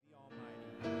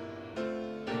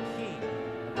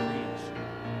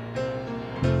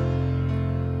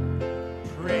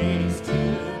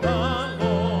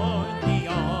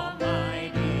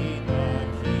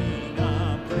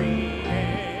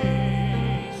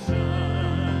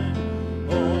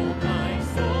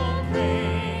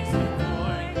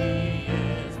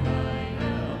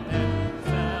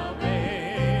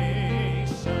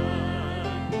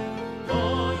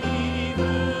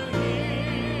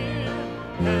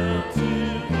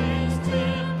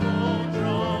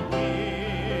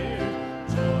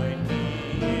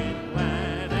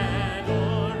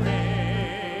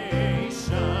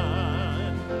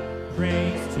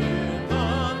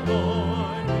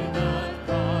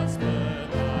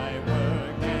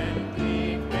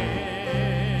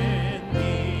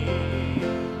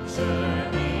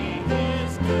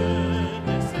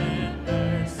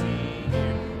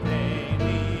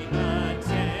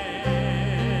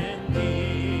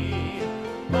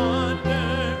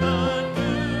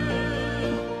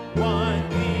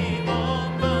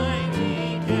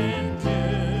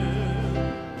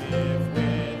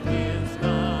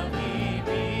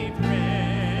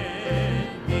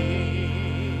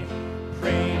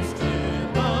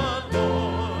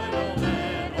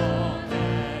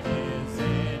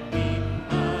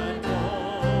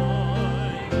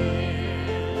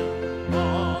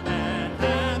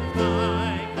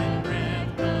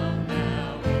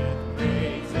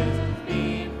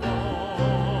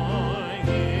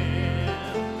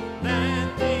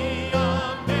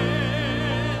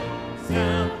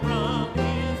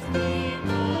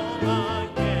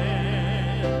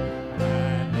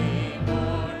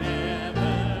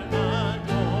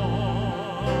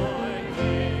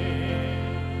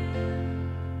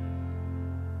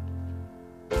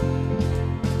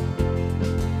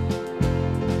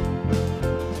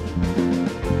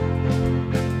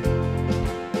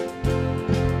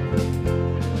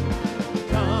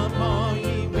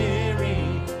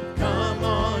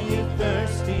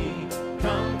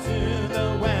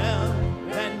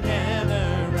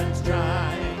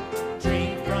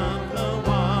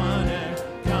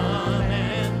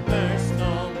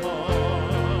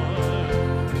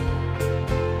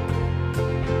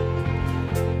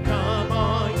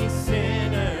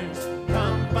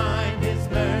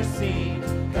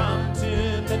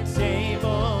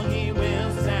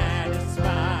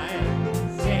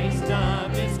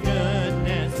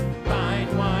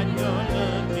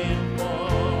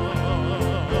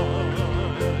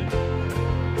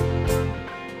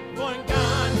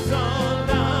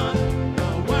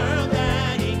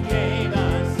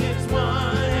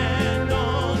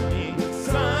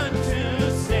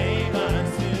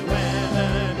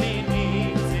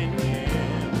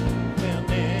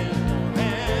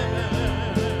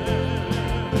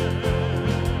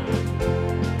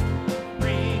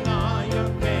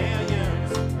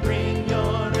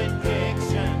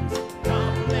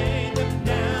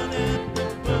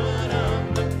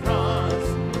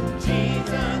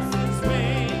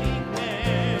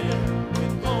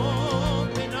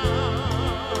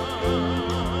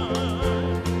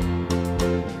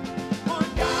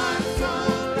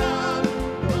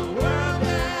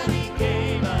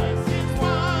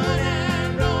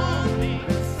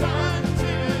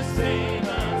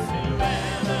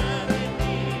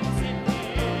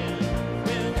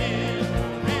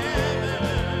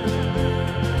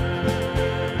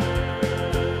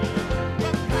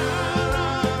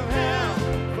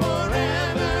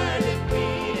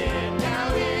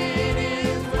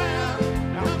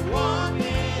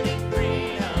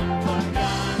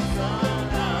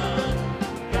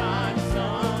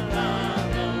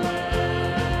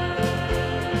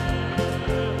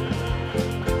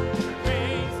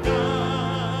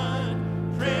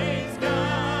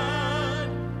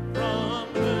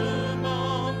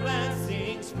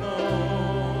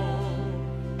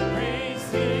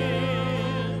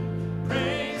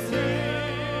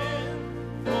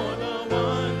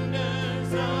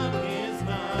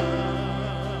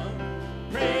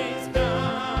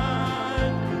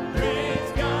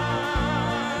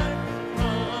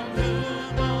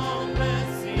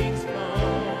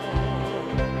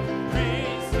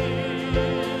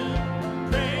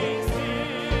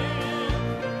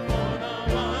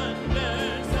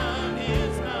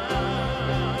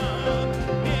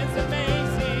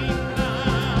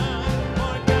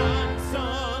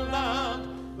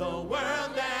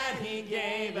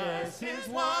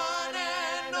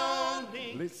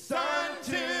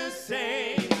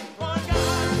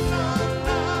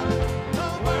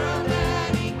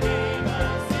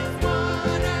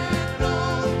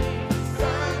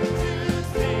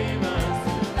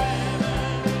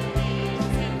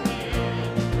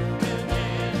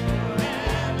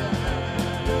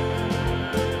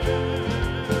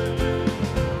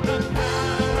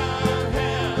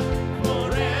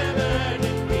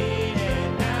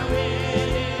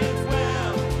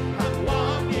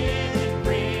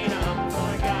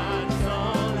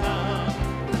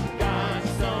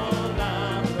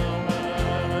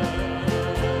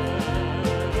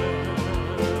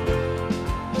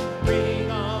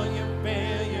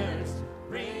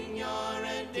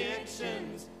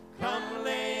addictions, come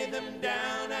lay them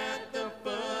down at the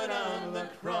foot of the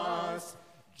cross.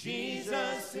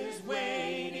 Jesus is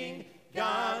waiting,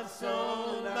 God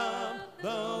so loved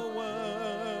the world.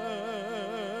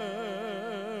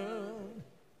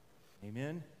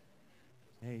 Amen.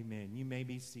 Amen. You may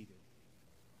be seated.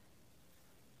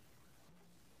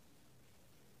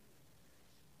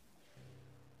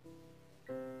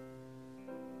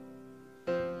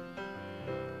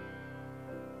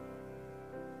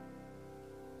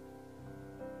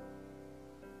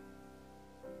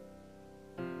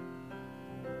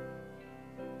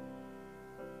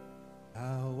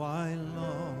 How I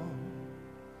long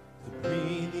to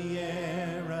breathe the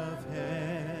air of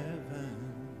heaven,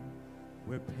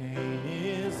 where pain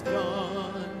is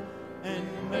gone and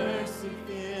mercy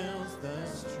fills the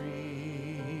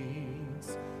streets,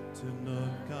 to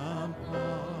look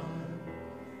upon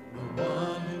the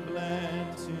one who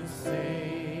bled to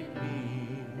save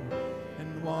me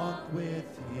and walk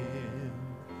with him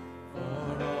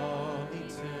for all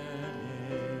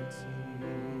eternity.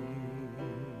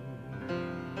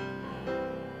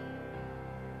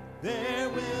 There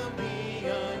will be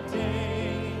a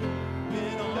day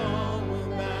when all will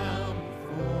bow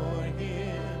before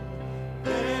him.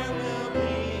 There will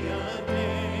be a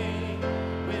day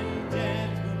when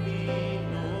death will be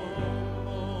no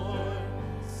more.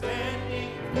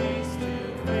 Standing face to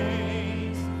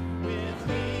face with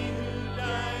he who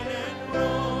died and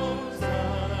rose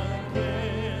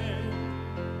again.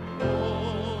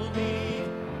 Holy,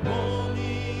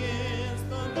 holy is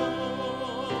the Lord.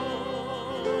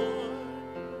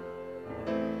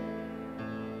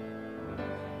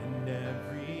 And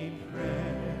every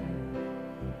prayer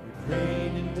we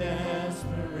prayed in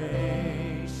desperation,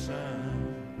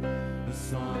 the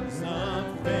songs of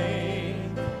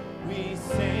faith we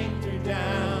sang through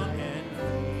doubt and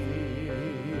fear.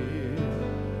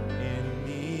 In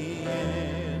the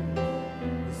end,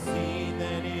 we see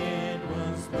that it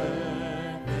was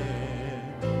worth it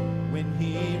when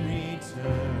he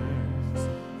returns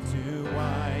to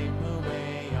wipe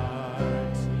away our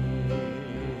tears.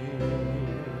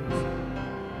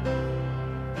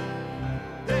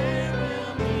 There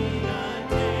will be a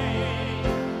day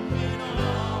when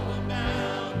all will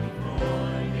bow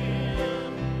before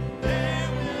him. There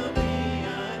will be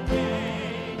a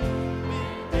day when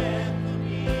death will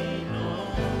be no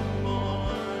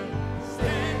more.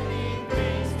 Standing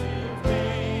face to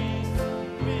face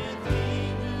with he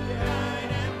who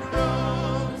died and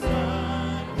rose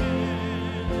again.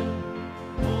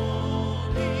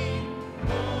 Holy,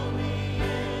 holy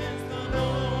is the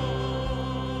Lord.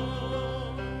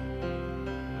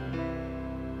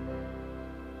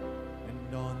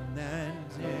 And on that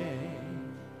day,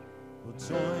 we'll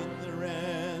join the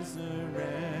resurrection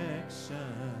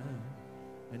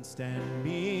and stand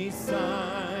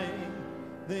beside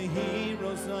the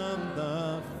heroes of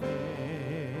the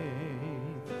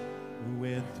faith,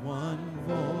 with one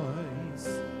voice,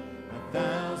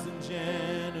 1,000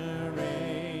 generations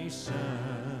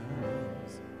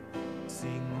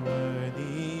sing,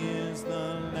 worthy is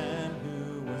the Lamb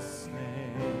who was slain.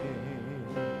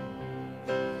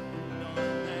 And on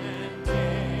that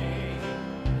day,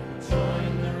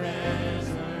 join the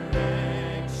resurrection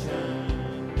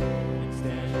and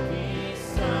stand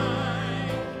beside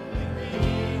the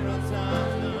heroes of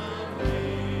the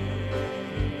faith,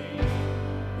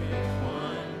 with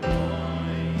one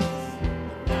voice,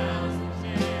 1,000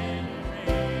 generations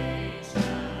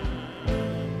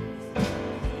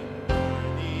sing,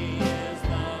 worthy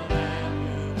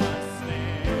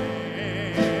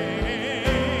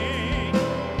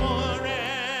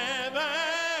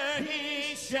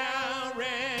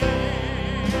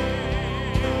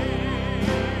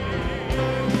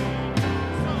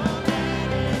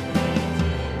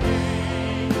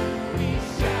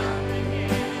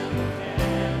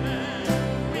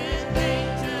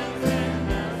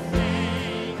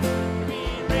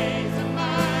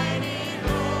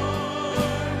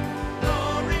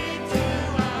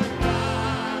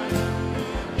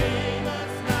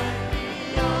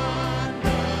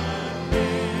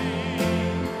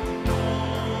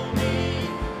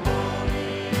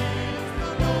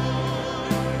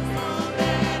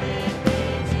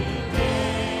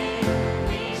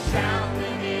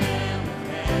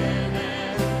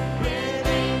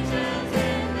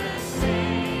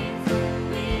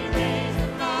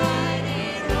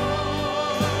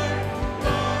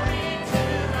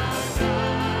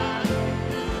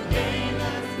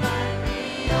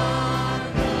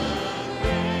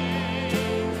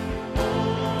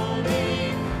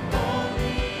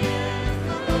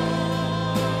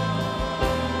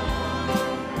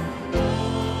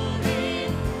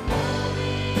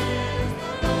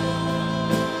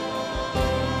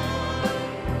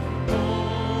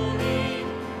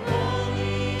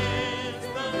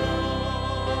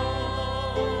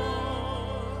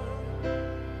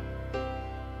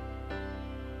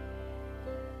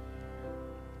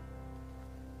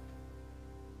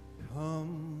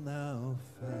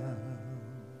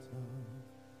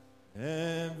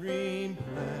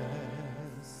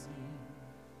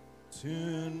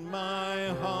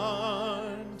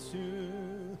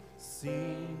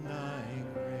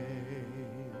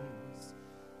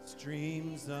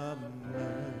of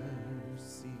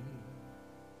mercy,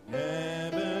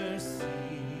 never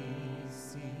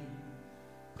ceasing,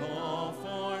 call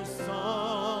for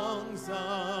songs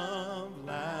of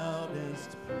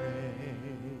loudest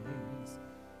praise.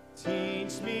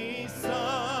 Teach me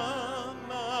some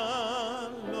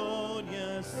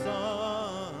melodious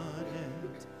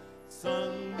sonnet,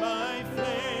 sung by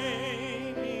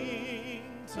flaming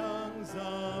tongues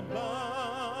above.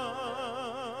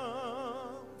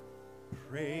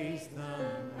 Praise the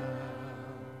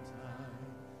Mount high,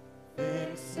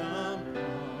 fix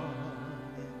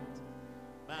upon it,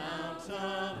 Mount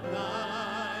of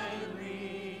thy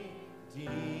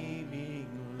redeeming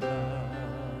love.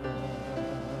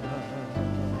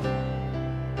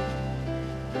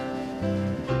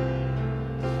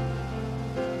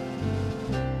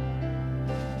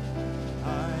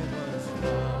 I was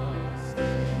lost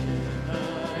in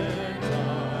utter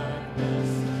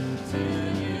darkness till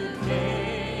you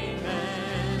came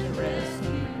and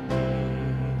rescued me.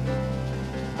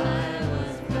 I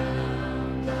was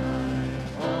bound by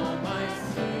all my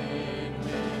sin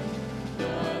when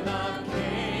your love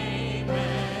came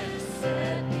and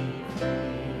set me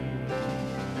free.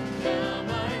 Now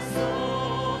my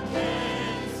soul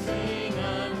can sing a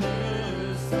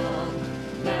new song.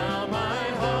 Now my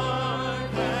heart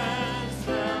has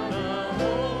found a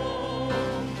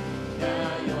home.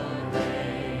 Now your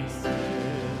grace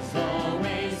is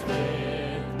always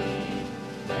with me,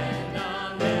 and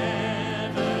I'll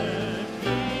never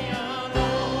be alone.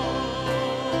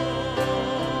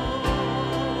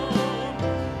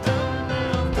 Come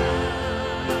thou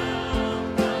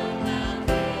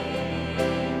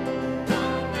King,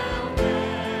 come thou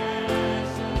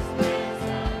precious Prince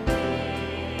of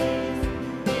Peace.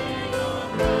 Hear your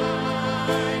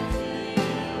bride to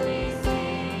you we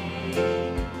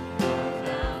sing. Come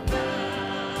thou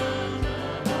Fount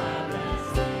of our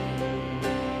blessing.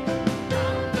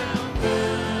 Come thou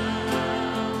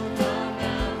Fount, come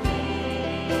thou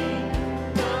King,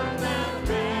 come thou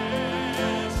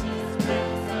precious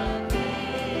Prince of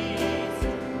Peace.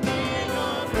 Hear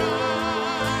your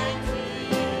bride to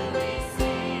you we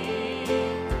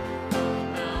sing. Come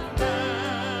thou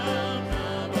Fount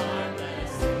of our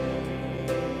blessing.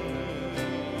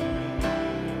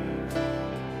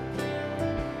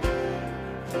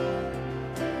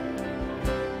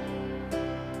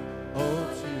 Oh,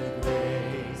 to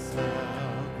grace,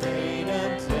 how great a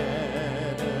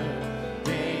debtor,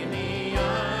 daily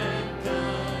I'm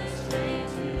constrained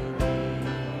to be.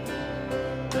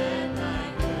 Let thy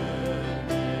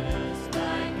goodness,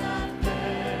 like a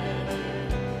fetter,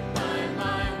 bind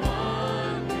my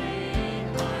wandering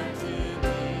heart to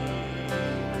thee.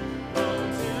 Oh,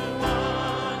 to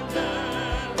wander,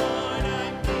 Lord, I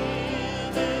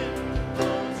feel it.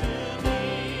 Oh, to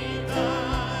meet the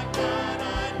God I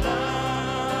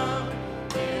love.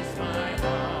 Here's my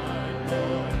heart,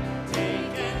 Lord,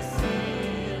 take and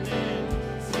seal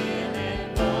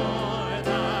it, Lord,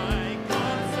 thy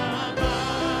God's above.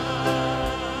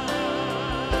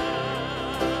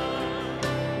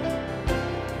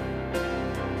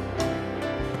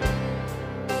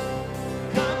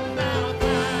 Come thou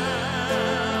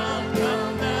Fount,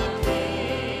 come thou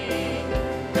King,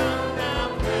 come thou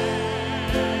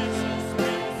precious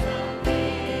Prince of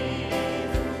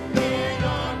Peace. Hear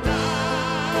your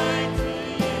bride to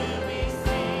you we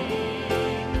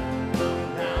sing.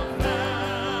 Come thou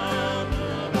Fount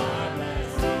of our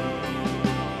blessing.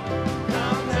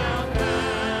 Come thou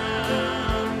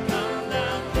Fount, come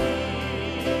thou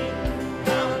King,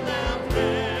 come thou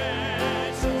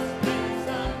precious Prince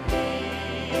of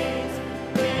Peace.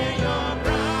 Hear your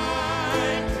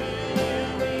bride to you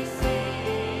we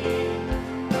sing.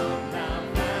 Come thou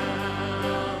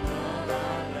Fount of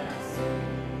our blessing.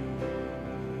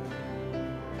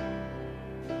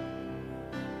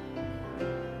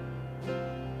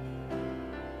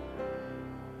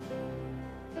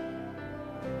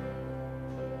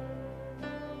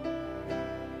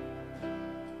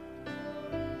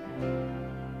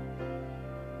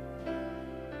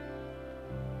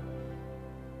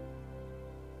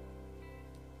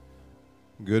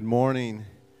 Good morning.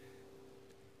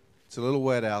 It's a little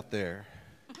wet out there.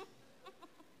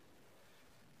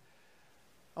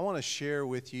 I want to share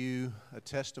with you a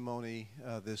testimony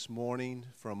this morning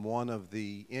from one of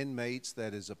the inmates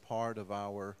that is a part of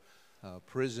our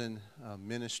prison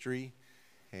ministry.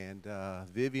 And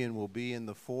Vivian will be in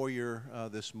the foyer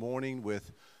this morning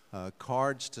with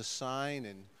cards to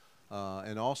sign,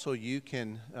 and also you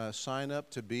can sign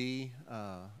up to be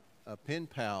a pen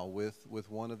pal with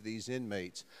one of these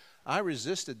inmates. I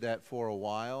resisted that for a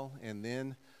while, and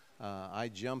then I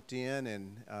jumped in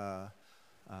and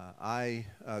I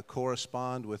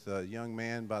correspond with a young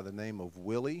man by the name of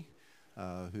Willie,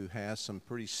 who has some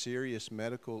pretty serious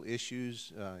medical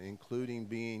issues, including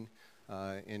being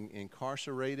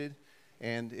incarcerated.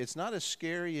 And it's not as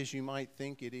scary as you might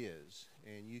think it is.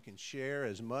 And you can share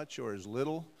as much or as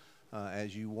little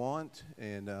as you want.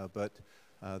 But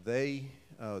they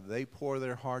pour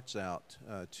their hearts out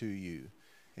to you.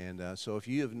 And so if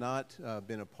you have not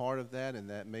been a part of that, and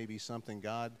that may be something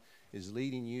God is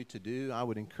leading you to do, I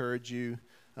would encourage you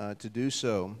to do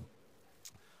so.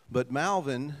 But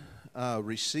Malvin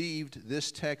received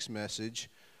this text message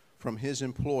from his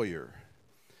employer.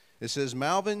 It says,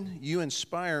 "Malvin, you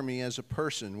inspire me as a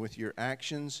person with your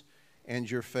actions and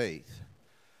your faith.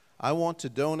 I want to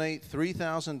donate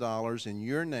 $3,000 in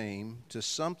your name to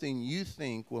something you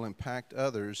think will impact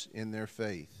others in their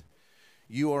faith.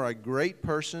 You are a great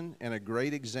person and a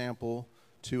great example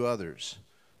to others.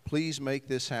 Please make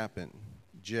this happen.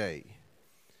 Jay."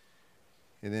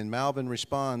 And then Malvin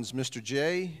responds, "Mr.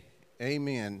 J,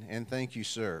 amen, and thank you,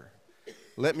 sir.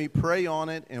 Let me pray on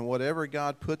it, and whatever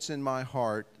God puts in my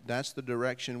heart, that's the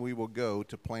direction we will go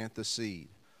to plant the seed.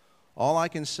 All I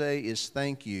can say is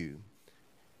thank you,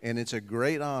 and it's a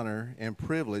great honor and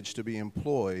privilege to be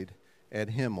employed at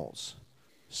Himmel's."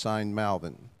 Signed,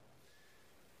 Malvin.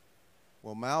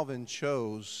 Well, Malvin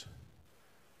chose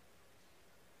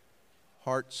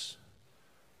Hearts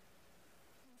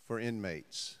for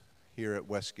Inmates here at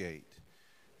Westgate.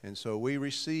 And so we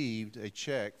received a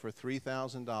check for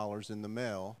 $3,000 in the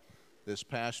mail this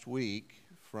past week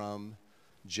from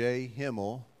Jay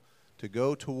Himmel to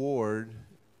go toward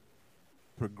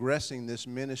progressing this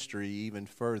ministry even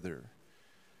further.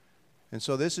 And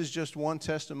so this is just one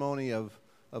testimony of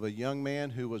a young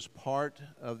man who was part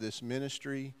of this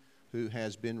ministry, who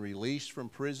has been released from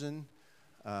prison,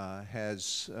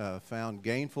 has found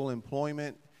gainful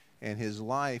employment, and his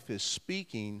life is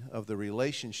speaking of the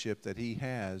relationship that he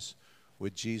has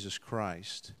with Jesus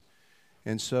Christ.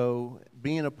 And so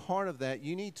being a part of that,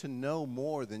 you need to know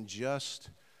more than just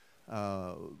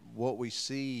what we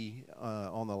see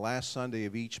on the last Sunday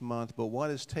of each month, but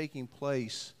what is taking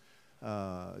place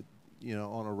on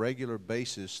a regular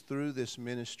basis through this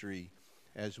ministry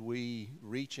as we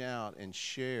reach out and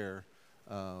share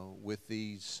with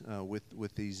these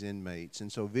inmates.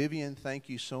 And so, Vivian, thank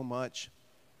you so much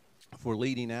for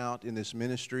leading out in this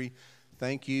ministry.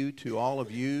 Thank you to all of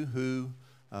you who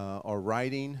are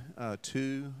writing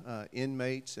to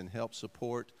inmates and help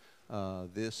support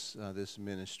this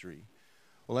ministry.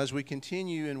 Well, as we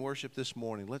continue in worship this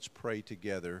morning, let's pray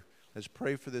together. Let's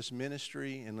pray for this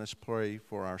ministry, and let's pray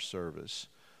for our service.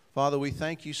 Father, we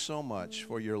thank you so much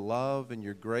for your love and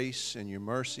your grace and your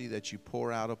mercy that you pour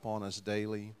out upon us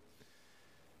daily.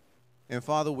 And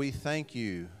Father, we thank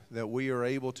you that we are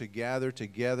able to gather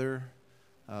together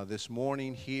this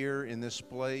morning here in this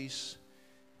place,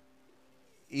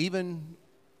 even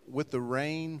with the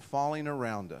rain falling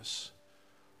around us.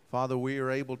 Father, we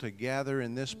are able to gather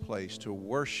in this place to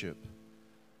worship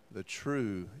the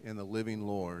true and the living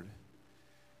Lord.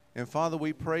 And Father,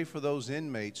 we pray for those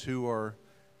inmates who are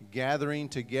gathering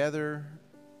together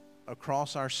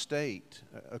across our state,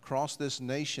 across this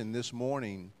nation this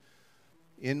morning,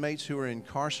 inmates who are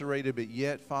incarcerated, but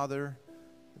yet, Father,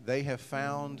 they have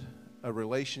found a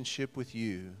relationship with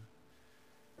you.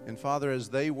 And Father, as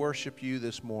they worship you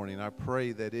this morning, I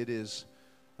pray that it is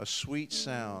a sweet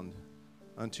sound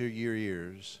unto your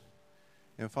ears.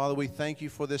 And Father, we thank you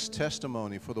for this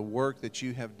testimony, for the work that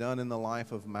you have done in the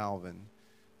life of Malvin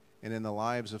and in the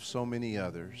lives of so many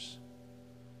others.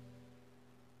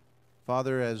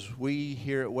 Father, as we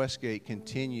here at Westgate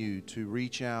continue to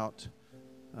reach out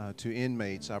to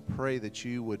inmates, I pray that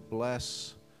you would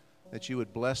bless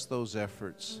those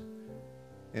efforts,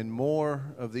 and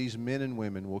more of these men and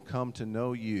women will come to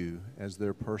know you as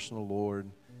their personal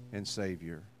Lord and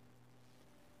Savior.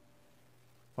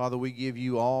 Father, we give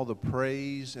you all the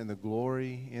praise and the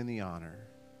glory and the honor.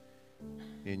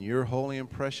 In your holy and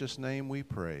precious name we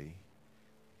pray.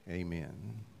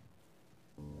 Amen.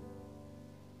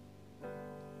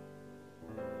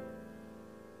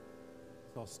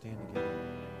 Let's all stand together.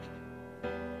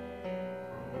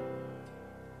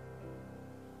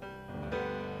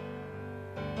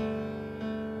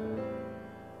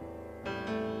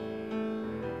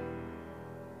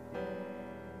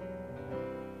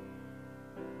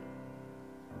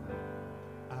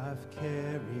 I've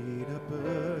carried a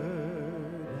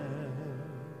burden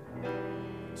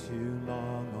too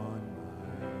long on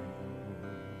my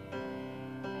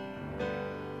own.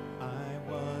 I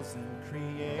wasn't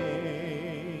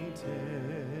created to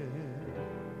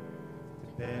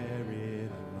bear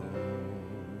it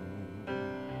alone.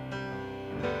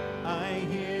 I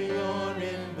hear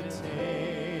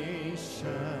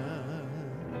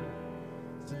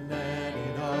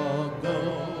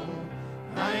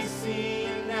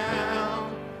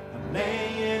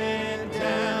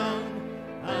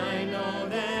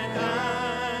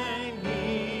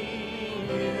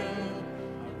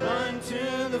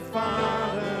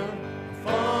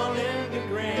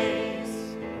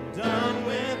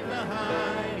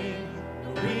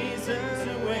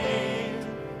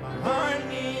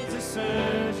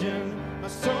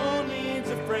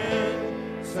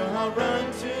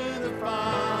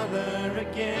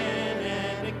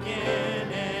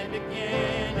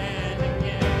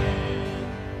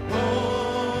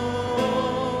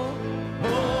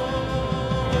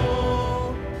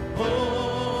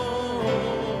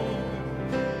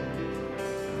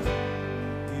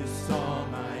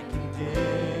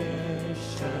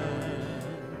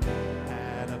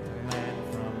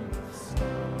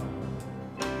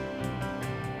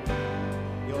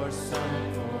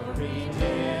some for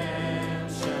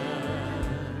redemption,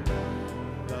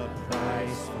 the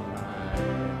price for my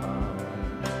heart.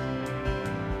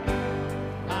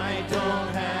 I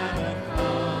don't have a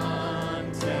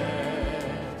context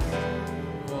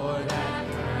for that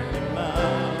kind of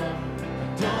love. I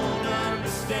don't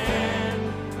understand,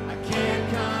 I can't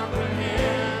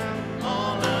comprehend.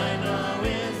 All I know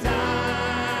is I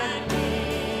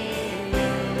need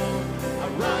you. I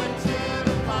run to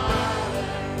the Father,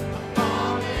 I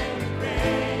fall into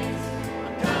grace.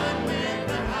 I'm done with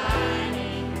the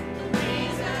hiding, the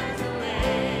reasons to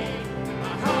wait.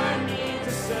 My heart needs a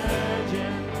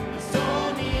surgeon, my soul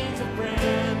needs a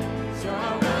friend. So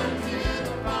I run to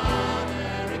the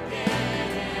Father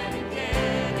again and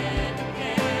again and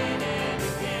again and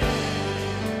again.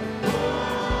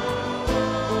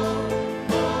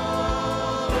 Oh,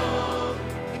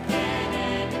 again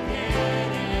and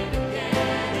again and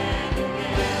again and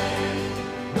again.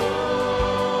 Oh,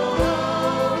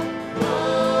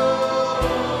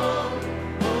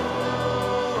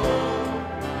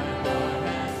 my heart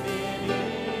has been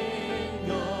in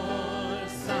your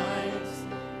sights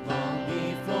long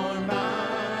before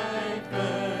my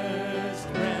first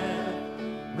breath.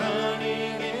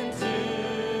 Running into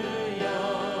your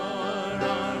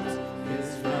arms is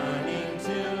running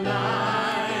to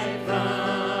life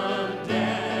from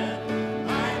death.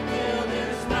 I feel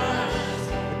this rush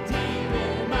deep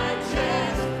in my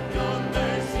chest. Your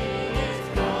mercy is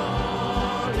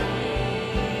calling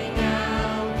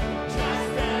out.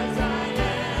 Just as I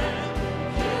am,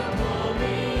 you pull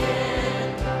me in.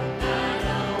 I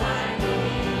know I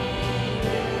need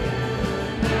you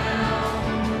now.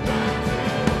 Run to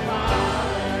the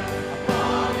Father, I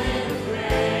fall into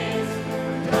grace.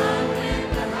 I'm done with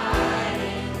the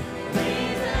hiding,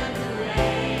 reason to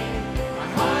wait. My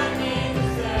heart needs a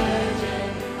surgeon,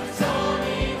 my soul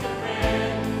needs a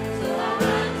friend. So I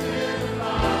run to the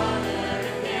Father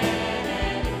again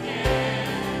and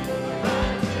again. I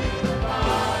run to the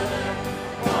Father,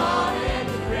 fall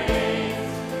into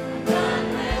grace. I'm done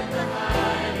with the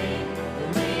hiding, the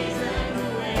reason to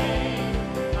wait.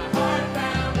 My heart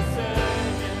found a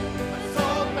surgeon, my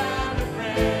soul found a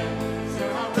friend. So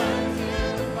I run to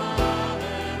the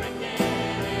Father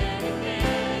again and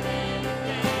again and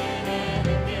again and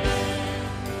again.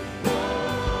 Oh,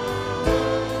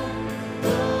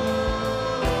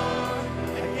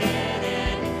 again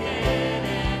and again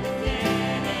and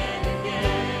again and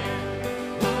again.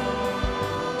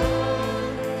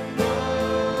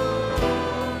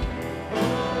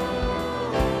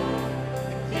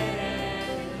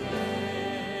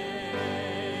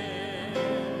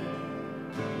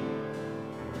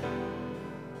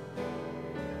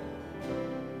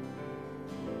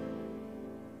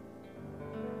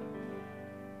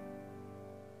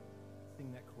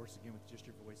 Sing that chorus again with just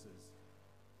your voices.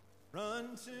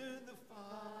 Run to the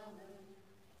Father,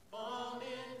 fall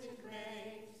into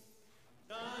grace.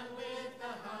 Done with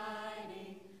the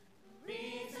hiding,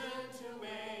 reason to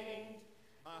wait.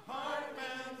 My heart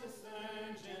found a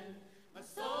surgeon, my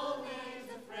soul needs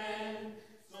a friend.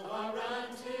 So I run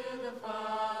to the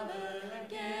Father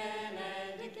again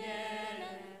and again.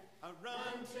 I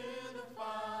run to the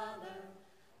Father,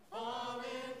 fall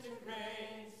into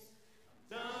grace.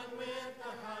 Done with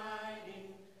the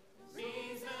hiding,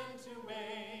 reason to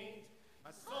wait.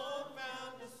 My soul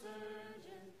found a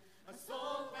surgeon, my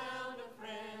soul found a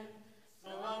friend. So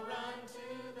I'll run to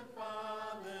the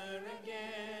Father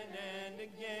again and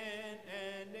again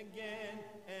and again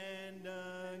and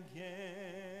again.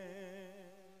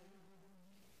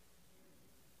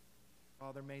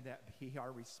 Father, may that be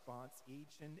our response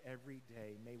each and every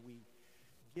day. May we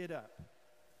get up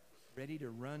ready to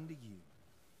run to you.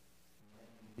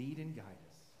 Lead and guide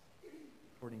us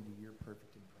according to your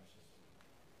perfect and precious will.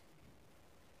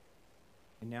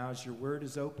 And now as your word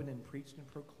is open and preached and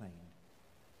proclaimed,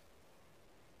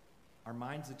 our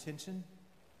mind's attention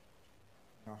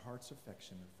and our heart's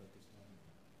affection are focused on you.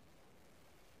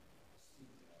 Speak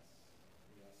to us.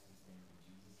 We ask these things in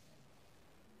Jesus' name.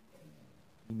 Amen.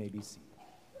 You may be seated.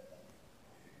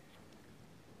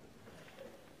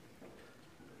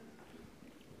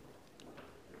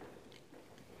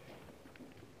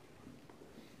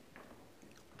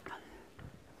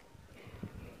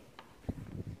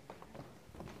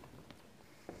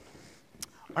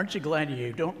 Aren't you glad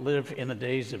you don't live in the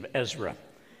days of Ezra,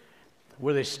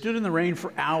 where they stood in the rain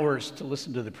for hours to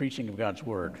listen to the preaching of God's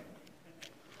word?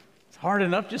 It's hard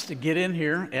enough just to get in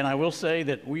here, and I will say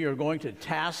that we are going to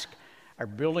task our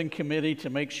building committee to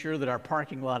make sure that our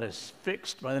parking lot is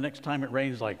fixed by the next time it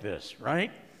rains like this, right?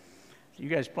 So you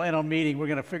guys plan on meeting. We're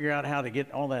going to figure out how to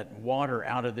get all that water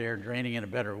out of there, draining in a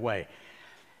better way.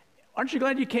 Aren't you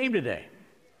glad you came today?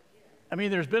 I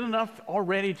mean, there's been enough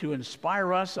already to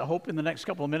inspire us. I hope in the next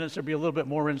couple of minutes there'll be a little bit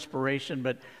more inspiration.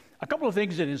 But a couple of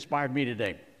things that inspired me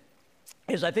today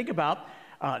is I think about,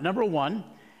 number one,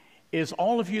 is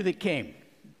all of you that came.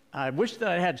 I wish that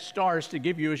I had stars to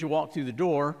give you as you walk through the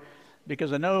door,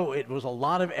 because I know it was a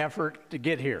lot of effort to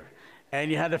get here. And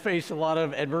you had to face a lot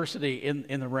of adversity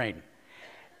in the rain.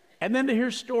 And then to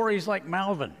hear stories like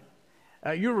Malvin.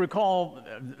 You'll recall,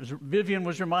 Vivian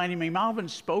was reminding me, Malvin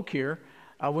spoke here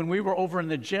when we were over in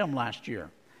the gym last year.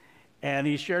 And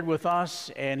he shared with us,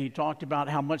 and he talked about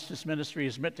how much this ministry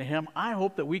has meant to him. I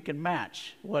hope that we can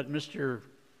match what Mr.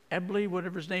 Ebley,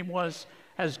 whatever his name was,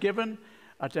 has given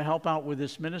to help out with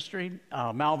this ministry.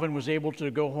 Malvin was able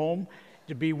to go home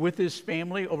to be with his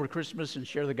family over Christmas and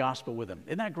share the gospel with them.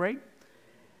 Isn't that great?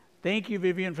 Thank you,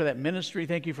 Vivian, for that ministry.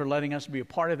 Thank you for letting us be a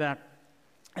part of that.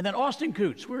 And then Austin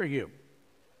Coots, where are you?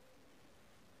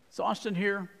 Is Austin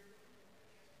here?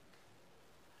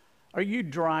 Are you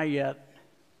dry yet?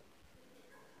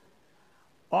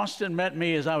 Austin met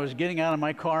me as I was getting out of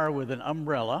my car with an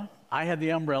umbrella. I had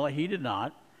the umbrella, he did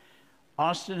not.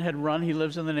 Austin had run, he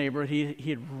lives in the neighborhood, he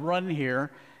had run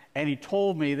here, and he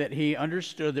told me that he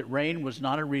understood that rain was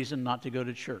not a reason not to go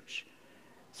to church.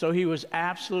 So he was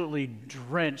absolutely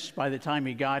drenched by the time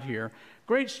he got here.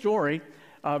 Great story.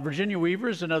 Virginia Weaver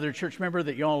is another church member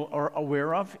that y'all are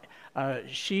aware of.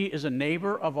 She is a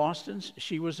neighbor of Austin's.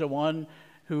 She was the one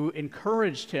who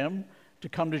encouraged him to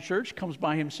come to church, comes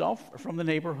by himself from the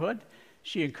neighborhood.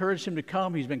 She encouraged him to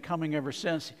come. He's been coming ever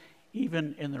since,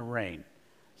 even in the rain.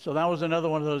 So that was another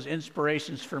one of those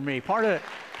inspirations for me. Part of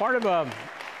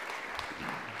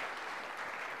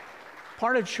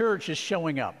church is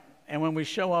showing up. And when we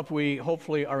show up, we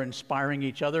hopefully are inspiring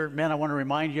each other. Men, I want to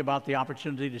remind you about the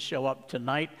opportunity to show up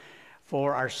tonight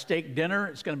for our steak dinner.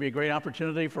 It's going to be a great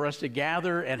opportunity for us to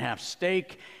gather and have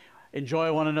steak,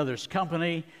 enjoy one another's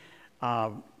company,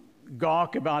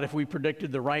 gawk about if we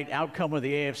predicted the right outcome of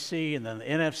the AFC and then the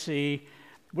NFC.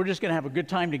 We're just going to have a good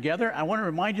time together. I want to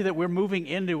remind you that we're moving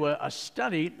into a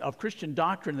study of Christian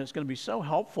doctrine that's going to be so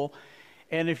helpful.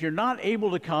 And if you're not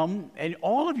able to come, and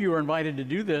all of you are invited to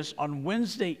do this on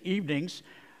Wednesday evenings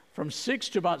from 6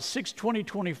 to about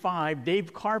 6:25,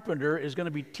 Dave Carpenter is going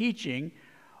to be teaching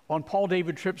on Paul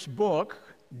David Tripp's book,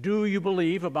 Do You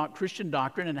Believe About Christian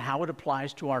Doctrine and How It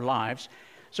Applies to Our Lives.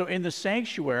 So in the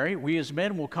sanctuary, we as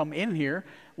men will come in here.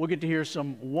 We'll get to hear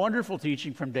some wonderful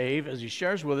teaching from Dave as he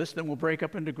shares with us. Then we'll break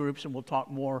up into groups and we'll talk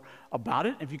more about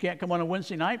it. If you can't come on a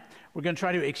Wednesday night, we're going to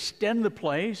try to extend the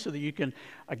play so that you can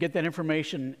get that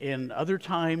information in other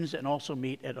times and also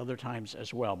meet at other times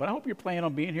as well. But I hope you're planning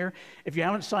on being here. If you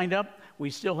haven't signed up, we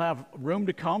still have room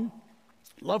to come.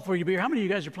 Love for you to be here. How many of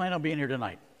you guys are planning on being here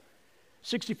tonight?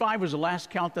 65 was the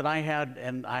last count that I had,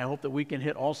 and I hope that we can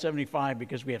hit all 75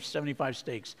 because we have 75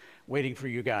 steaks waiting for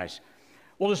you guys.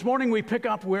 Well, this morning we pick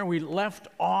up where we left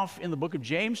off in the book of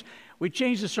James. We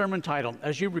changed the sermon title.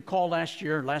 As you recall,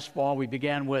 last fall, we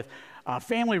began with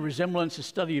family resemblance, a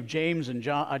study of James and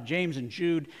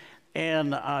Jude,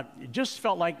 and it just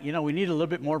felt like, we need a little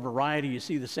bit more variety. You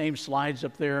see the same slides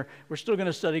up there. We're still going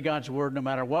to study God's Word no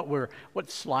matter what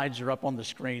slides are up on the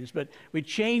screens, but we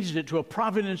changed it to a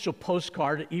providential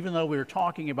postcard, even though we were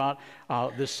talking about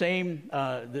the same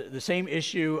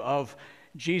issue of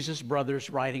Jesus' brothers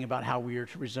writing about how we are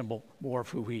to resemble more of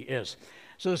who he is.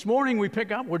 So this morning we pick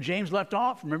up where James left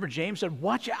off. Remember, James said,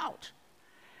 watch out.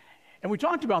 And we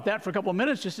talked about that for a couple of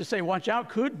minutes. Just to say watch out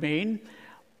could mean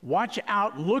watch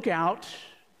out, look out,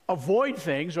 avoid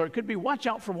things, or it could be watch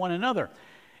out for one another.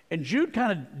 And Jude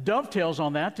kind of dovetails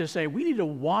on that to say we need to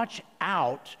watch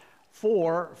out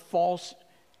for false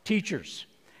teachers.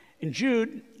 In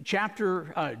Jude,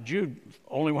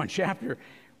 only one chapter,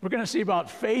 we're going to see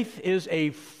about faith is a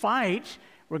fight.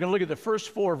 We're going to look at the first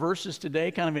 4 verses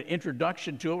today, kind of an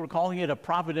introduction to it. We're calling it a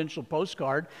providential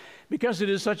postcard because it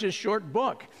is such a short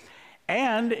book.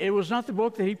 And it was not the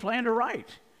book that he planned to write.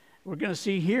 We're going to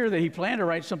see here that he planned to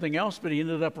write something else, but he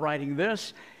ended up writing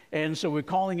this. And so we're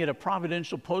calling it a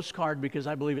providential postcard because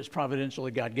I believe it's providential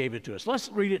that God gave it to us. Let's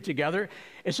read it together.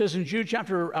 It says in Jude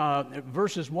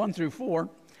verses 1 through 4,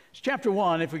 it's chapter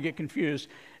 1 if we get confused.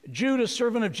 Jude, a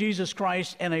servant of Jesus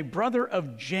Christ and a brother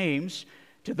of James,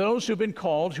 to those who've been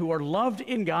called, who are loved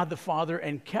in God the Father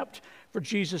and kept for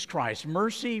Jesus Christ.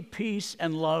 Mercy, peace,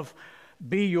 and love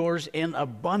be yours in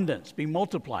abundance, be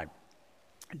multiplied.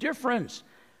 Dear friends,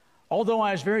 although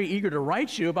I was very eager to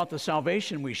write you about the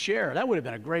salvation we share, that would have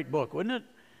been a great book, wouldn't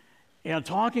it?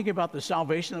 Talking about the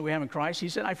salvation that we have in Christ, he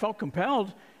said, I felt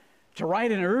compelled to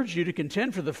write and urge you to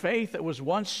contend for the faith that was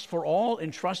once for all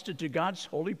entrusted to God's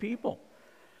holy people.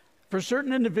 For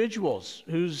certain individuals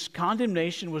whose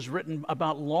condemnation was written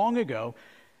about long ago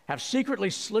have secretly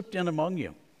slipped in among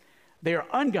you. They are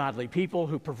ungodly people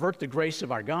who pervert the grace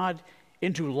of our God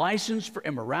into license for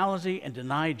immorality and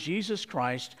deny Jesus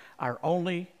Christ, our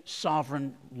only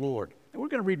sovereign Lord. And we're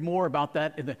going to read more about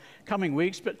that in the coming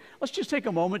weeks, but let's just take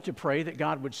a moment to pray that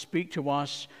God would speak to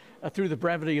us through the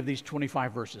brevity of these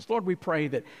 25 verses. Lord, we pray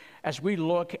that as we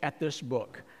look at this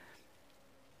book,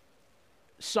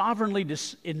 sovereignly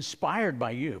inspired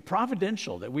by you,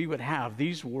 providential, that we would have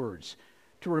these words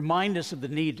to remind us of the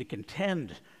need to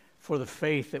contend for the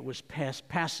faith that was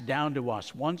passed down to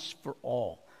us once for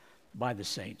all by the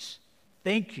saints.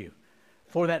 Thank you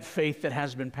for that faith that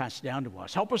has been passed down to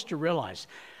us. Help us to realize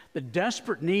the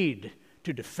desperate need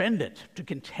to defend it, to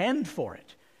contend for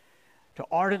it, to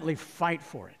ardently fight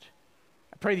for it.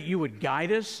 I pray that you would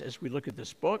guide us as we look at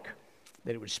this book,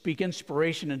 that it would speak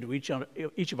inspiration into each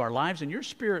of our lives, and your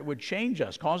Spirit would change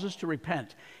us, cause us to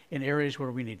repent in areas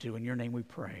where we need to. In your name we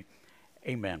pray.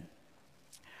 Amen.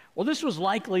 Well, this was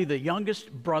likely the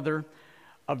youngest brother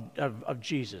of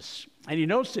Jesus. And you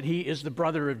notice that he is the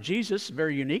brother of Jesus,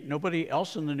 very unique. Nobody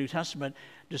else in the New Testament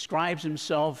describes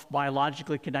himself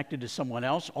biologically connected to someone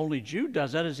else. Only Jude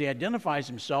does that as he identifies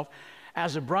himself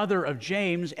as a brother of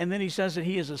James, and then he says that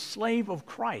he is a slave of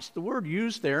Christ. The word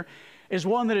used there is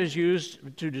one that is used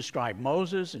to describe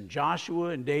Moses and Joshua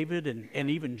and David and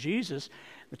even Jesus.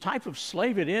 The type of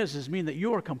slave it is mean that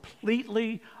you are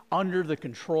completely under the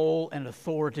control and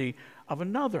authority of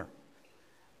another.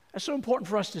 That's so important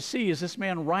for us to see as this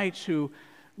man writes, who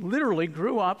literally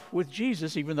grew up with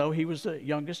Jesus even though he was the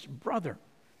youngest brother.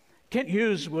 Kent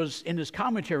Hughes was in his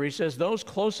commentary, he says, those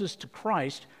closest to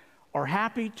Christ are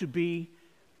happy to be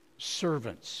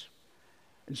servants.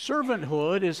 And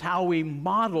servanthood is how we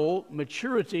model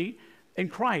maturity in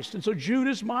Christ. And so Jude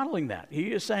is modeling that.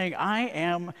 He is saying, I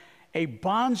am a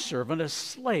bondservant, a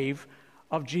slave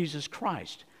of Jesus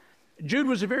Christ. Jude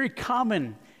was a very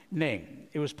common name.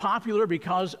 It was popular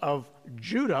because of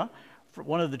Judah,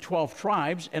 one of the 12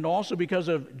 tribes, and also because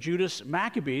of Judas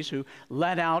Maccabees, who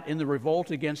led out in the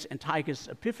revolt against Antiochus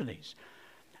Epiphanes.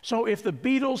 So if the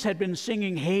Beatles had been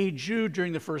singing Hey Jude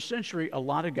during the first century, a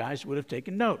lot of guys would have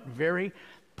taken note. Very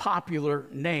popular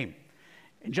name.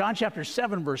 In John chapter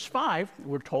 7, verse 5,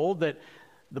 we're told that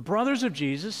the brothers of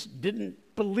Jesus didn't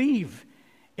believe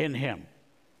in him.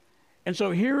 And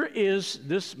so here is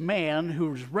this man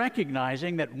who's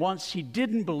recognizing that once he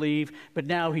didn't believe, but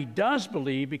now he does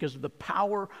believe because of the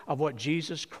power of what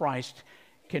Jesus Christ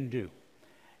can do.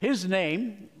 His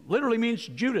name literally means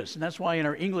Judas, and that's why in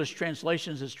our English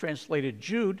translations it's translated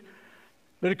Jude,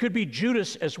 but it could be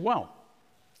Judas as well,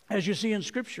 as you see in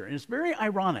Scripture. And it's very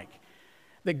ironic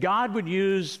that God would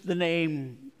use the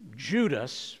name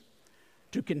Judas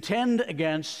to contend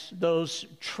against those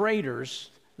traitors,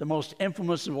 the most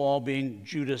infamous of all being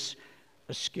Judas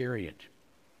Iscariot.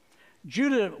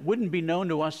 Judah wouldn't be known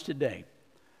to us today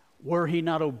were he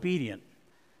not obedient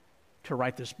to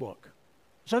write this book.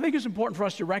 So I think it's important for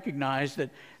us to recognize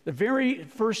that the very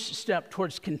first step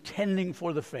towards contending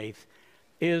for the faith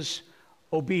is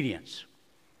obedience.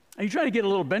 And you try to get a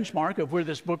little benchmark of where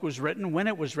this book was written, when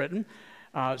it was written.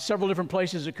 Several different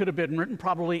places it could have been written,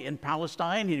 probably in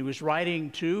Palestine. He was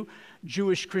writing to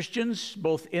Jewish Christians,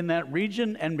 both in that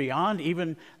region and beyond,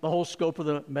 even the whole scope of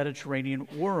the Mediterranean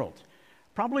world.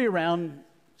 Probably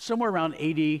somewhere around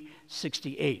AD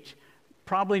 68.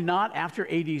 Probably not after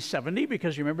AD 70,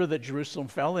 because remember that Jerusalem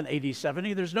fell in AD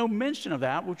 70. There's no mention of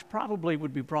that, which probably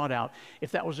would be brought out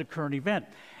if that was a current event.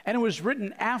 And it was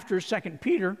written after 2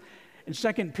 Peter, and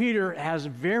 2 Peter has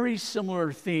very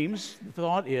similar themes. The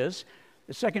thought is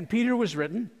that 2 Peter was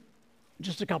written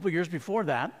just a couple years before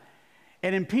that.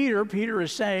 And in Peter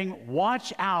is saying,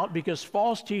 watch out because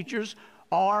false teachers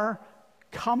are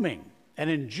coming. And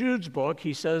in Jude's book,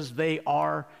 he says they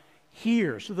are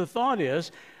here. So the thought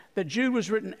is that Jude was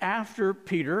written after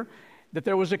Peter, that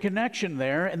there was a connection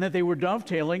there, and that they were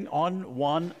dovetailing on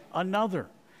one another.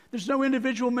 There's no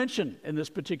individual mention in this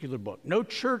particular book, no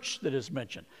church that is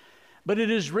mentioned. But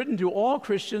it is written to all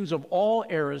Christians of all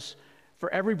eras for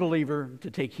every believer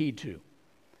to take heed to.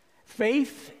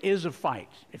 Faith is a fight.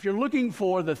 If you're looking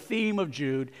for the theme of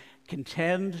Jude,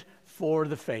 contend for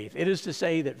the faith. It is to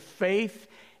say that faith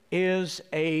is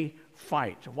a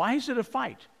fight. Why is it a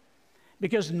fight?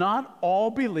 Because not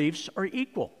all beliefs are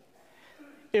equal.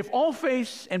 If all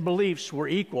faiths and beliefs were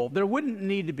equal, there wouldn't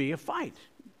need to be a fight.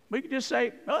 We could just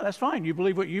say, oh, that's fine. You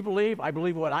believe what you believe. I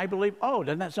believe what I believe. Oh,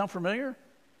 doesn't that sound familiar?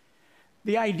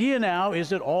 The idea now is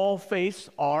that all faiths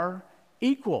are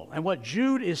equal. And what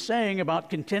Jude is saying about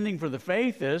contending for the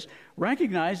faith is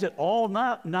recognize that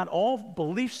not all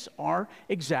beliefs are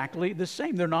exactly the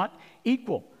same. They're not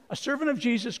equal. A servant of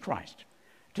Jesus Christ,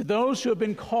 to those who have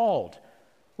been called,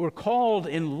 who are called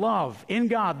in love, in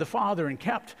God the Father, and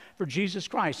kept for Jesus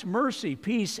Christ, mercy,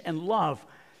 peace, and love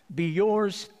be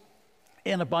yours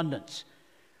in abundance.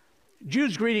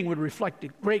 Jude's greeting would reflect a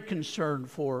great concern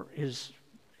for his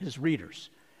readers.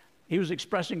 He was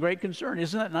expressing great concern.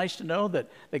 Isn't that nice to know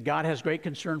that God has great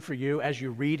concern for you as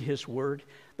you read his word?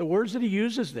 The words that he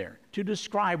uses there to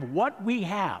describe what we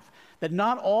have, that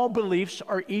not all beliefs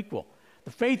are equal.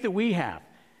 The faith that we have,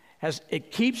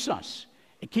 it keeps us.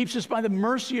 It keeps us by the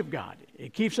mercy of God.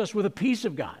 It keeps us with the peace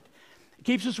of God. It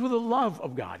keeps us with the love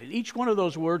of God. And each one of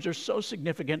those words are so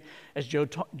significant as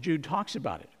Jude talks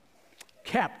about it.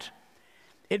 Kept.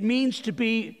 It means to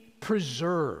be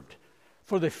preserved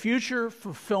for the future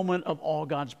fulfillment of all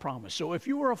God's promise. So if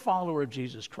you are a follower of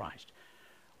Jesus Christ,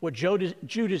 what Jude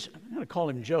is, I'm going to call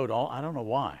him Jude, I don't know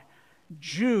why.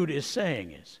 Jude is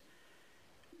saying is,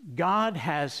 God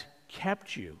has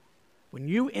kept you. When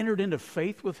you entered into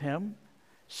faith with him,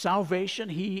 salvation,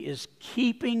 he is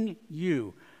keeping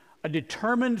you. A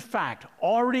determined fact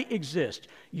already exists.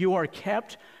 You are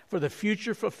kept for the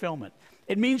future fulfillment.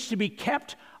 It means to be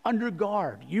kept under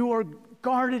guard. You are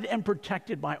guarded and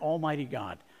protected by Almighty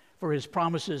God for his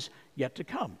promises yet to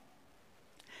come.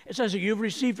 It says that you've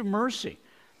received mercy.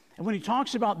 And when he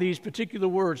talks about these particular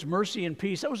words, mercy and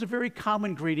peace, that was a very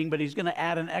common greeting, but he's going to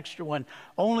add an extra one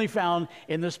only found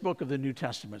in this book of the New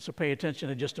Testament. So pay attention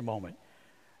in just a moment.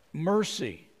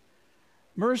 Mercy.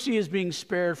 Mercy is being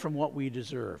spared from what we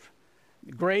deserve.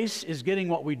 Grace is getting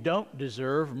what we don't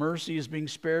deserve. Mercy is being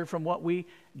spared from what we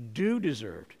do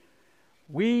deserve.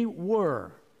 We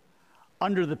were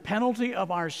under the penalty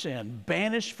of our sin,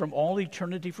 banished from all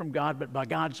eternity from God, but by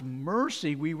God's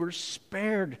mercy, we were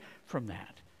spared from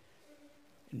that.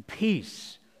 And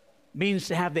peace means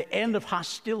to have the end of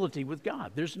hostility with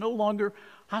God. There's no longer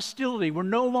hostility. We're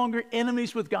no longer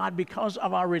enemies with God because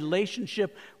of our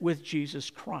relationship with Jesus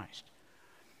Christ.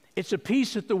 It's a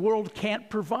peace that the world can't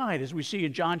provide, as we see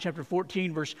in John chapter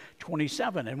 14, verse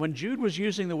 27. And when Jude was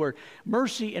using the word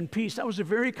mercy and peace, that was a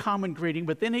very common greeting,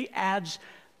 but then he adds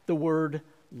the word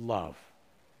love.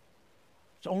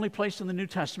 It's the only place in the New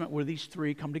Testament where these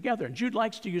three come together. And Jude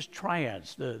likes to use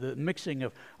triads, the mixing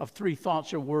of three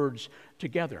thoughts or words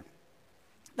together.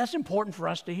 That's important for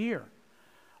us to hear.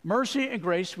 Mercy and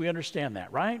grace, we understand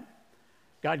that, right?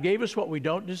 God gave us what we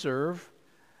don't deserve,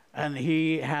 and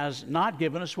he has not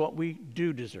given us what we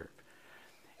do deserve.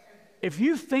 If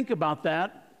you think about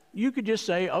that, you could just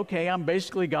say, okay, I'm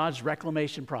basically God's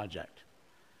reclamation project.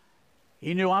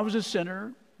 He knew I was a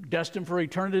sinner, destined for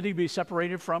eternity to be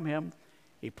separated from him.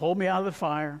 He pulled me out of the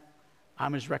fire.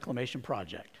 I'm his reclamation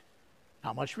project.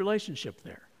 Not much relationship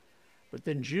there. But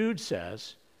then Jude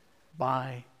says,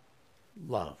 by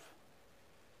love.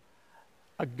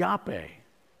 Agape,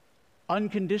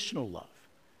 unconditional love.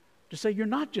 To say you're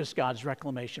not just God's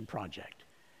reclamation project.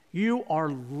 You are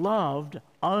loved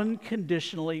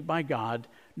unconditionally by God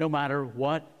no matter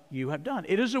what you have done.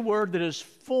 It is a word that is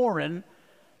foreign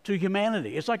to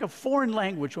humanity. It's like a foreign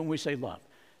language when we say love,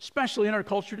 especially in our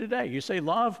culture today. You say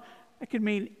love, it can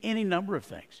mean any number of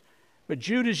things. But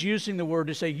Jude is using the word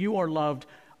to say you are loved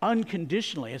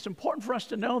unconditionally. It's important for us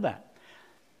to know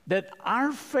that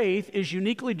our faith is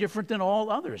uniquely different than all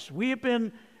others. We have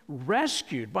been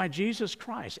rescued by Jesus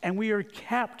Christ, and we are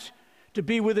kept to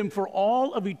be with him for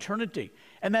all of eternity.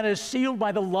 And that is sealed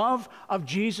by the love of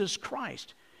Jesus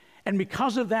Christ. And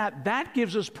because of that, that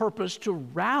gives us purpose to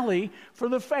rally for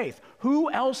the faith.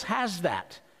 Who else has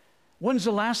that? When's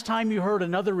the last time you heard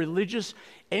another religious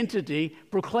entity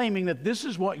proclaiming that this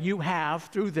is what you have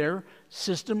through their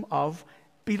system of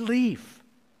belief?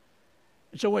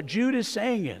 And so what Jude is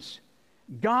saying is,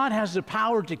 God has the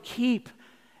power to keep,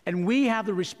 and we have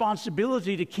the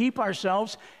responsibility to keep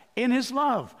ourselves in his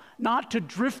love, not to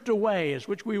drift away, as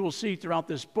which we will see throughout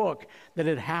this book that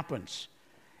it happens.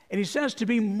 And he says to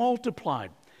be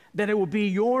multiplied, that it will be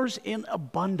yours in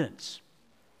abundance.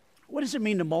 What does it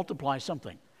mean to multiply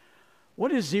something?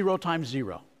 What is 0 times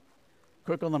 0?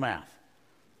 Quick on the math.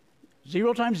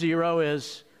 0 times 0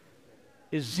 is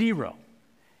 0.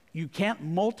 You can't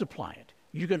multiply it.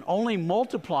 You can only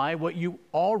multiply what you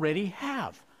already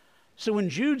have. So when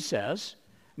Jude says,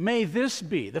 may this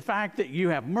be, the fact that you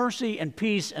have mercy and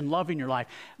peace and love in your life,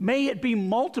 may it be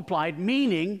multiplied,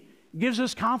 meaning gives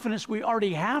us confidence we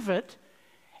already have it.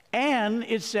 And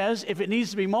it says if it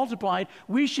needs to be multiplied,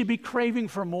 we should be craving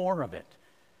for more of it.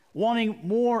 Wanting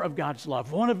more of God's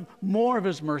love, wanting more of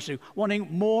his mercy, wanting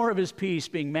more of his peace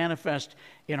being manifest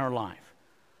in our life.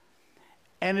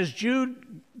 And as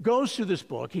Jude goes through this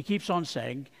book, he keeps on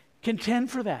saying,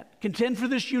 contend for that. Contend for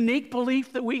this unique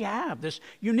belief that we have, this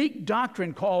unique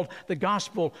doctrine called the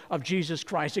gospel of Jesus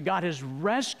Christ, that God has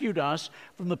rescued us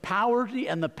from the power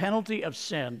and the penalty of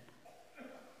sin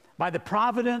by the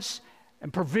providence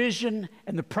and provision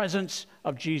and the presence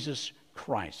of Jesus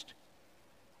Christ.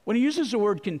 When he uses the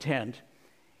word contend,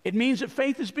 it means that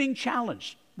faith is being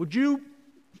challenged. Would you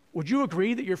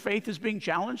agree that your faith is being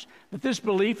challenged? That this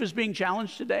belief is being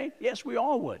challenged today? Yes, we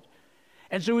all would.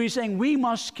 And so he's saying we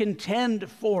must contend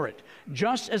for it,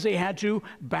 just as they had to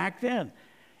back then.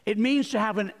 It means to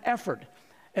have an effort,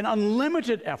 an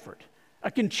unlimited effort, a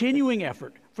continuing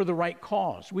effort for the right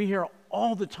cause. We hear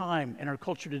all the time in our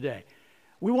culture today.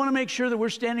 We want to make sure that we're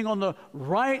standing on the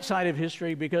right side of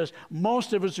history because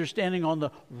most of us are standing on the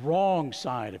wrong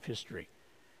side of history.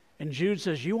 And Jude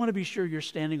says, you want to be sure you're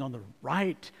standing on the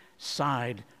right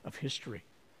side of history.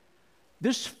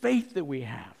 This faith that we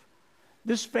have,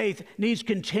 this faith needs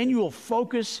continual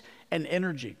focus and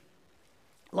energy.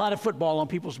 A lot of football on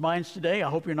people's minds today. I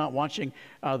hope you're not watching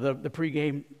the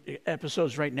pregame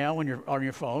episodes right now when you're on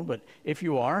your phone, but if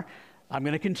you are, I'm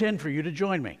going to contend for you to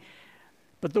join me.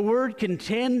 But the word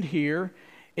contend here,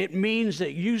 it means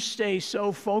that you stay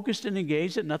so focused and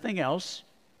engaged that nothing else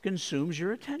consumes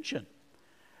your attention.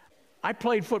 I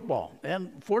played football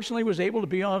and fortunately was able to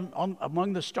be on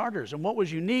among the starters. And what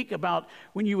was unique about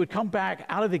when you would come back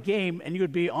out of the game and you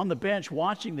would be on the bench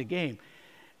watching the game,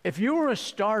 if you were a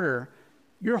starter,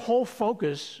 your whole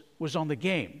focus was on the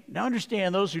game. Now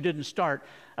understand, those who didn't start,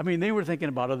 I mean, they were thinking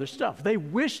about other stuff. They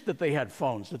wished that they had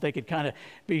phones that they could kind of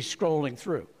be scrolling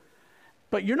through.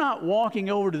 But you're not walking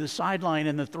over to the sideline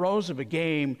in the throes of a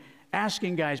game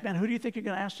asking guys, man, who do you think you're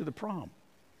going to ask to the prom?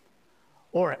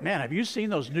 Or, man, have you seen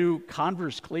those new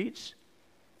Converse cleats?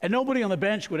 And nobody on the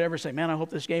bench would ever say, man, I hope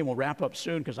this game will wrap up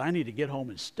soon because I need to get home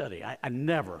and study. I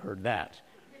never heard that.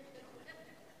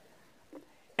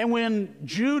 And when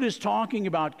Jude is talking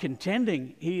about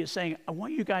contending, he is saying, I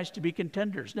want you guys to be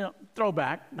contenders. Now,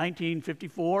 throwback,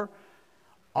 1954,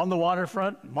 on the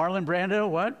waterfront, Marlon Brando,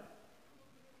 what?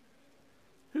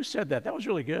 Who said that? That was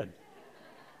really good.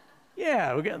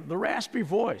 Yeah, we got the raspy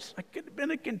voice. I could have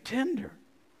been a contender.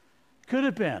 Could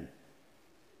have been.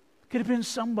 Could have been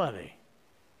somebody.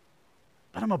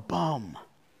 But I'm a bum.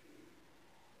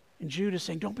 And Jude is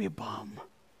saying, don't be a bum.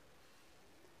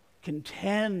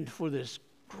 Contend for this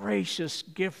gracious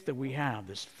gift that we have,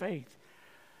 this faith.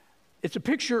 It's a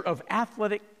picture of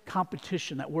athletic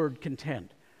competition, that word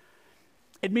contend.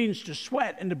 It means to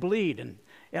sweat and to bleed.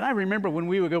 And I remember when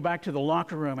we would go back to the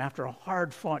locker room after a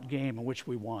hard-fought game in which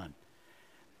we won.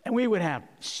 And we would have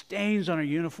stains on our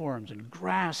uniforms and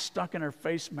grass stuck in our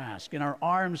face mask, and our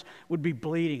arms would be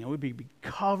bleeding, and we'd be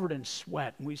covered in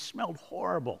sweat, and we smelled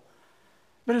horrible.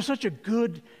 But it was such a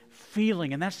good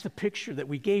feeling, and that's the picture that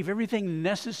we gave everything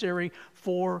necessary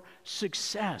for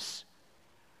success.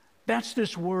 That's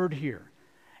this word here.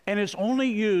 And it's only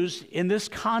used in this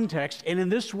context and in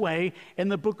this way in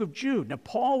the book of Jude. Now,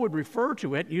 Paul would refer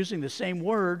to it using the same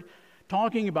word,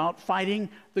 talking about fighting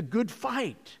the good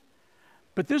fight.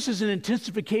 But this is an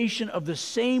intensification of the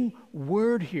same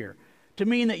word here to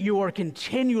mean that you are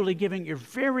continually giving your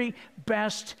very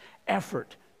best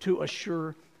effort to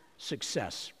assure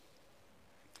success.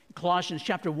 Colossians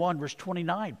chapter 1, verse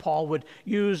 29, Paul would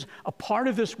use a part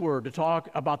of this word to talk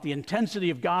about the intensity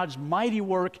of God's mighty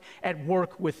work at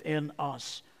work within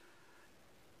us.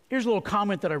 Here's a little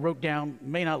comment that I wrote down.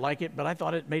 You may not like it, but I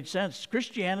thought it made sense.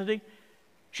 Christianity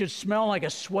should smell like a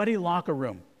sweaty locker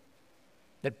room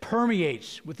that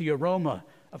permeates with the aroma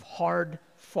of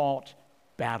hard-fought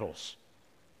battles.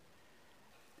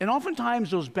 And oftentimes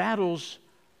those battles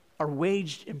are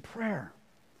waged in prayer.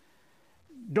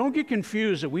 Don't get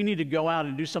confused that we need to go out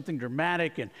and do something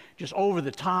dramatic and just over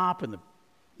the top and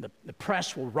the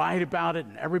press will write about it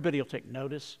and everybody will take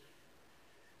notice.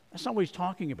 That's not what he's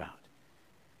talking about.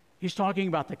 He's talking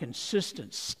about the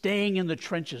consistent, staying in the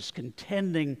trenches,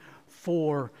 contending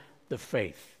for the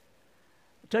faith.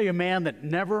 I'll tell you a man that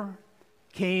never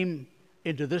came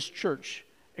into this church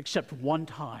except one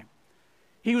time.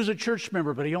 He was a church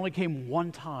member, but he only came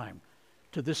one time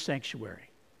to this sanctuary.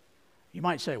 You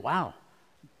might say, wow,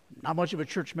 not much of a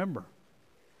church member.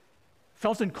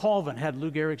 Felton Colvin had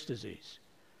Lou Gehrig's disease.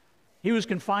 He was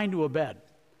confined to a bed.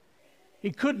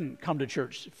 He couldn't come to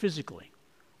church physically.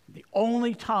 The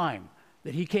only time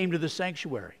that he came to the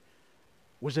sanctuary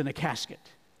was in a casket.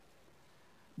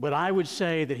 But I would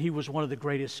say that he was one of the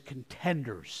greatest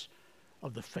contenders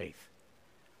of the faith.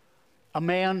 A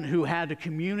man who had to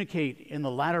communicate in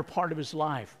the latter part of his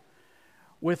life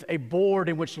with a board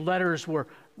in which letters were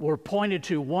were pointed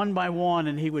to one by one,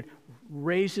 and he would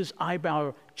raise his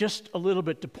eyebrow just a little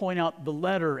bit to point out the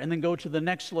letter and then go to the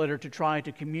next letter to try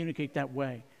to communicate that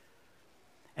way.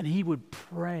 And he would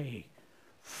pray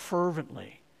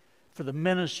fervently for the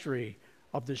ministry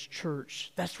of this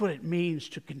church. That's what it means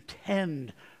to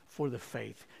contend for the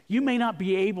faith. You may not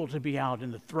be able to be out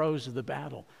in the throes of the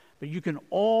battle, but you can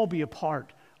all be a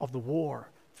part of the war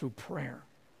through prayer.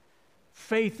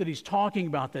 Faith that he's talking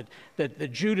about,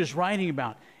 that Jude is writing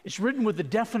about, it's written with a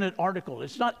definite article.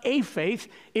 It's not a faith,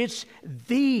 it's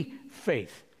the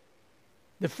faith.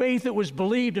 The faith that was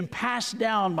believed and passed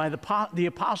down by the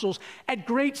apostles at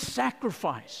great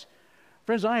sacrifice.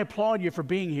 Friends, I applaud you for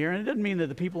being here, and it doesn't mean that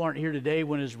the people aren't here today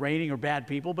when it's raining or bad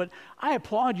people, but I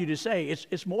applaud you to say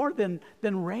it's more than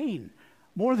rain.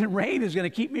 More than rain is going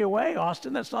to keep me away,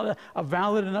 Austin. That's not a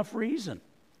valid enough reason.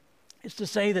 It's to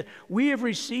say that we have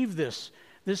received this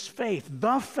faith,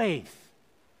 the faith,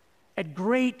 at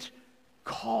great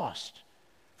cost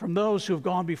from those who have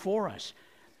gone before us.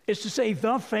 It's to say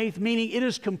the faith, meaning it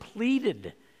is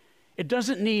completed. It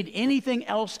doesn't need anything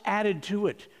else added to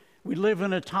it. We live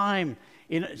in a time,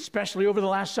 especially over the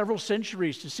last several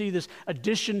centuries, to see this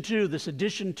addition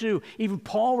to. Even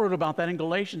Paul wrote about that in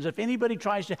Galatians. If anybody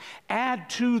tries to add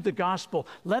to the gospel,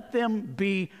 let them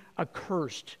be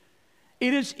accursed.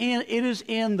 It is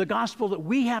in the gospel that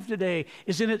we have today,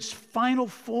 is in its final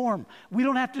form. We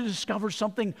don't have to discover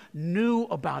something new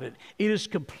about it. It is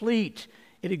complete.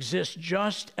 It exists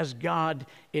just as God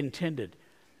intended.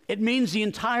 It means the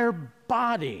entire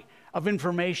body of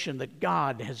information that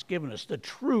God has given us, the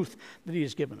truth that he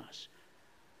has given us.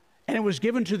 And it was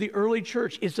given to the early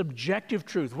church. It's objective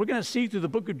truth. We're going to see through the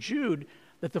book of Jude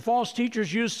that the false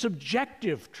teachers use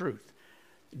subjective truth.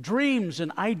 Dreams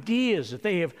and ideas that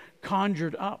they have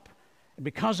conjured up. And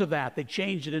because of that, they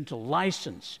changed it into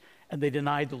license, and they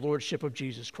denied the lordship of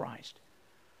Jesus Christ.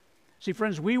 See,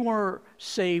 friends, we were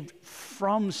saved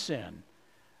from sin,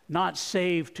 not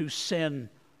saved to sin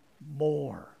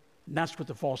more. And that's what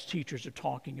the false teachers are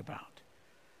talking about.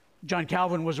 John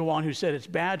Calvin was the one who said, it's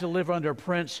bad to live under a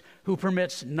prince who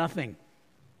permits nothing.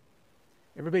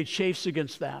 Everybody chafes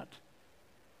against that.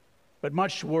 But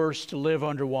much worse to live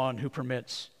under one who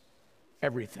permits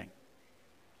everything.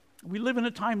 We live in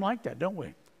a time like that, don't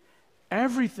we?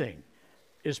 Everything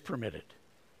is permitted.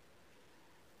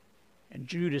 And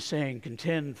Jude is saying,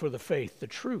 contend for the faith, the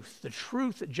truth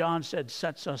that John said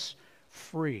sets us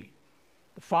free.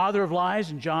 The father of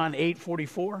lies in John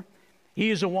 8:44,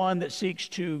 he is the one that seeks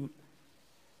to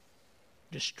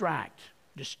distract,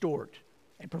 distort,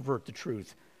 and pervert the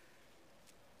truth.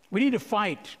 We need to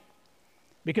fight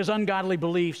because ungodly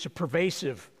beliefs are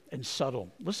pervasive and subtle.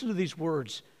 Listen to these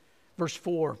words. Verse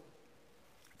 4.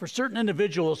 For certain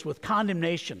individuals with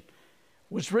condemnation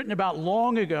was written about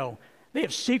long ago, they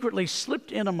have secretly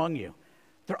slipped in among you.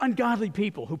 They're ungodly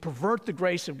people who pervert the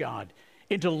grace of God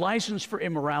into license for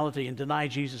immorality and deny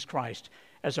Jesus Christ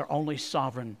as our only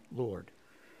sovereign Lord.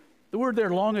 The word there,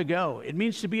 long ago, it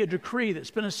means to be a decree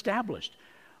that's been established.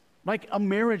 Like a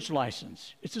marriage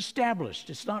license. It's established.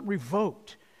 It's not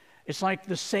revoked. It's like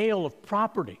the sale of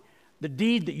property, the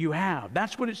deed that you have.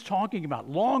 That's what it's talking about.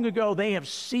 Long ago, they have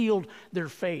sealed their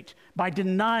fate by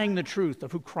denying the truth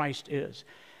of who Christ is.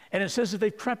 And it says that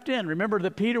they've crept in. Remember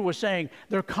that Peter was saying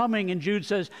they're coming, and Jude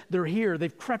says they're here.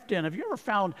 They've crept in. Have you ever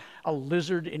found a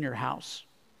lizard in your house?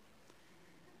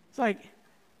 It's like,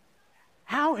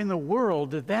 how in the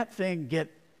world did that thing get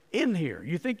in here?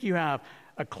 You think you have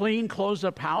a clean,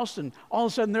 closed-up house, and all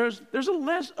of a sudden there's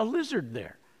a lizard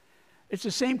there. It's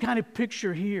the same kind of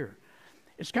picture here.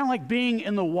 It's kind of like being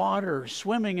in the water,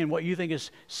 swimming in what you think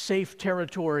is safe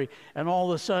territory, and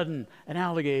all of a sudden an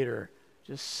alligator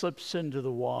just slips into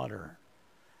the water.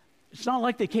 It's not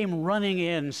like they came running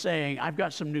in saying, I've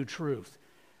got some new truth.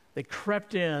 They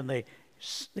crept in, they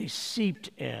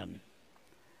seeped in.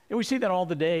 And we see that all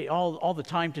the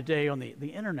time today on the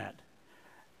internet.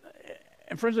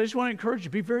 And friends, I just want to encourage you,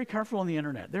 be very careful on the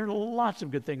internet. There are lots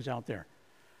of good things out there.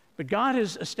 But God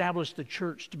has established the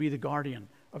church to be the guardian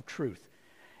of truth.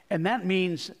 And that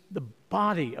means the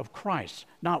body of Christ,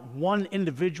 not one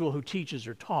individual who teaches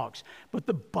or talks, but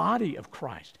the body of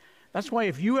Christ. That's why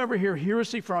if you ever hear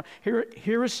heresy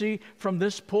from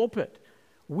this pulpit,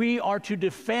 we are to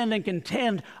defend and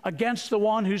contend against the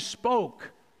one who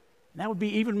spoke. And that would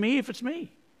be even me if it's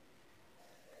me.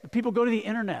 But people go to the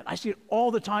internet. I see it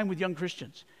all the time with young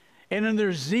Christians. And in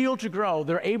their zeal to grow,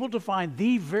 they're able to find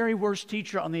the very worst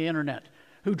teacher on the internet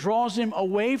who draws them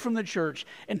away from the church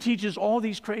and teaches all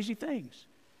these crazy things.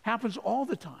 Happens all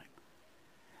the time.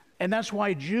 And that's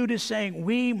why Jude is saying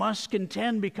we must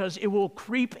contend because it will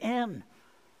creep in. You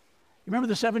remember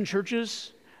the 7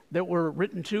 churches that were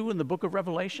written to in the book of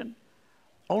Revelation.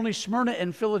 Only Smyrna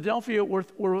and Philadelphia were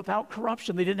without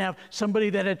corruption. They didn't have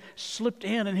somebody that had slipped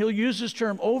in. And he'll use this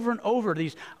term over and over,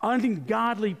 these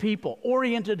ungodly people,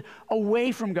 oriented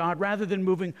away from God rather than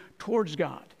moving towards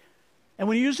God. And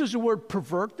when he uses the word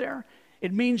pervert there,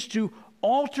 it means to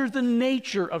alter the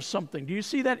nature of something. Do you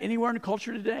see that anywhere in the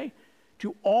culture today?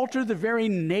 To alter the very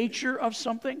nature of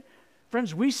something?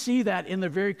 Friends, we see that in the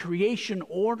very creation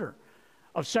order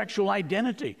of sexual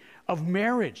identity, of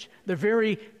marriage, the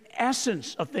very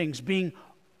essence of things being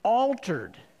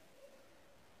altered.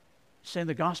 Saying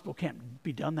the gospel can't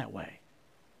be done that way.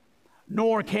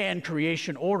 Nor can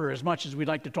creation order as much as we'd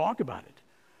like to talk about it.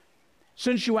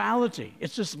 Sensuality,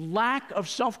 it's this lack of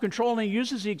self-control. And he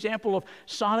uses the example of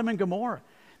Sodom and Gomorrah,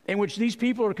 in which these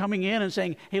people are coming in and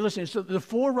saying, hey, listen, it's the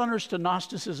forerunners to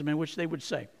Gnosticism, in which they would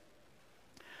say,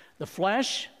 the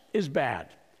flesh is bad,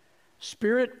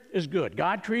 spirit is good.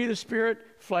 God created the spirit,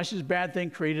 flesh is a bad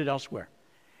thing created elsewhere.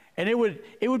 And it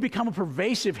would become a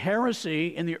pervasive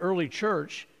heresy in the early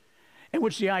church, in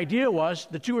which the idea was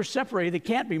the two are separated, they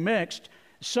can't be mixed.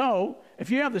 So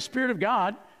if you have the Spirit of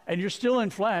God and you're still in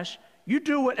flesh, you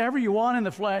do whatever you want in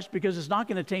the flesh because it's not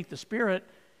going to taint the Spirit.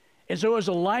 And so it was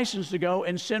a license to go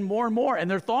and sin more and more.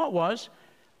 And their thought was,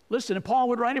 listen, and Paul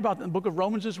would write about it in the book of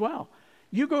Romans as well.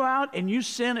 You go out and you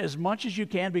sin as much as you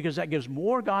can because that gives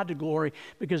more God to glory,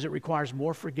 because it requires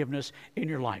more forgiveness in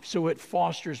your life. So it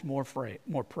fosters more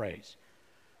praise.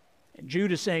 And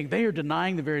Jude is saying they are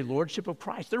denying the very lordship of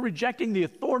Christ. They're rejecting the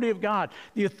authority of God,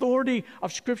 the authority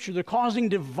of Scripture. They're causing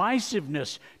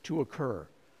divisiveness to occur.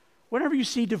 Whenever you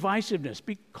see divisiveness,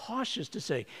 be cautious to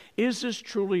say, is this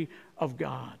truly of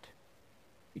God?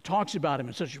 He talks about him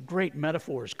in such great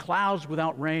metaphors: clouds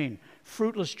without rain,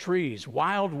 fruitless trees,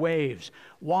 wild waves,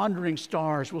 wandering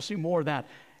stars. We'll see more of that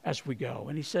as we go.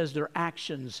 And he says their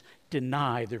actions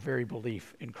deny their very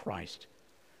belief in Christ.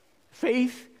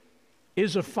 Faith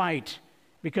is a fight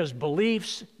because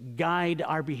beliefs guide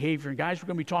our behavior. And guys, we're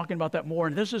going to be talking about that more.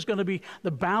 And this is going to be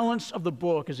the balance of the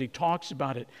book as he talks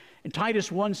about it. In Titus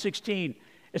 1:16,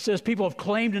 it says people have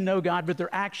claimed to know God, but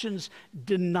their actions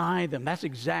deny them. That's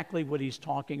exactly what he's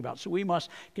talking about. So we must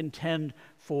contend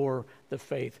for the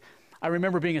faith. I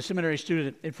remember being a seminary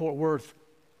student in Fort Worth,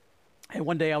 and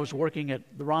one day I was working at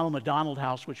the Ronald McDonald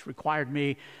House, which required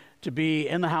me to be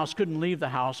in the house, couldn't leave the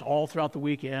house all throughout the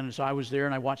weekend. And so I was there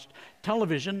and I watched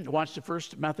television, watched the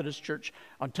First Methodist Church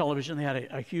on television. They had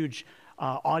a huge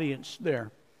audience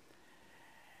there.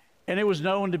 And it was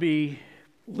known to be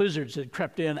lizards had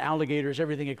crept in, alligators,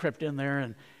 everything had crept in there.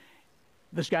 And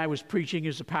this guy was preaching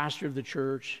as the pastor of the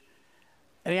church.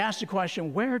 And he asked the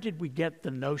question, where did we get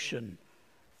the notion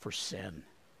for sin?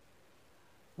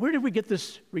 Where did we get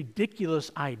this ridiculous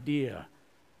idea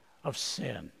of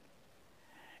sin?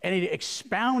 And he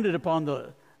expounded upon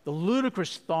the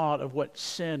ludicrous thought of what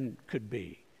sin could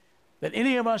be. That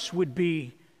any of us would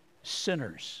be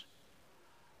sinners.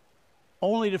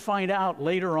 Only to find out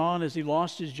later on, as he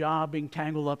lost his job, being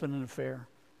tangled up in an affair,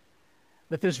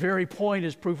 that this very point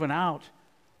is proven out,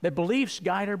 that beliefs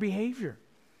guide our behavior.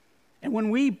 And when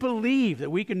we believe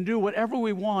that we can do whatever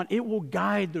we want, it will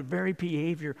guide the very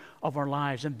behavior of our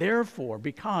lives. And therefore,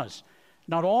 because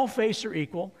not all faiths are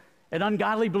equal, and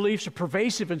ungodly beliefs are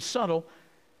pervasive and subtle,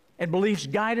 and beliefs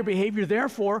guide our behavior,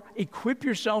 therefore, equip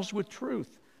yourselves with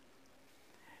truth.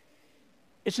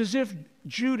 It's as if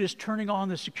Jude is turning on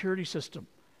the security system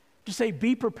to say,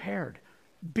 be prepared.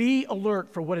 Be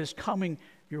alert for what is coming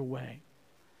your way.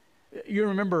 You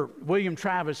remember William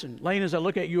Travis, and Lane, as I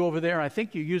look at you over there, I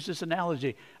think you used this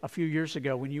analogy a few years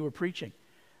ago when you were preaching.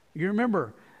 You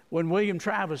remember when William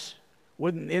Travis,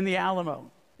 in the Alamo,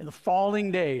 in the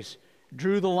falling days,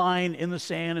 drew the line in the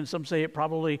sand, and some say it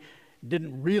probably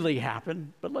didn't really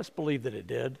happen, but let's believe that it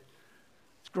did.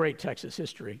 It's great Texas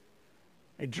history.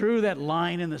 They drew that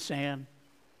line in the sand.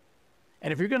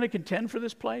 And if you're going to contend for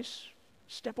this place,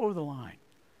 step over the line.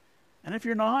 And if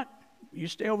you're not, you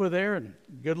stay over there and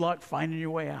good luck finding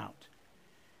your way out.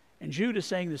 And Jude is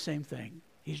saying the same thing.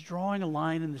 He's drawing a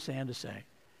line in the sand to say,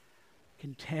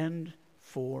 contend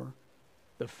for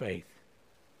the faith.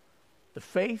 The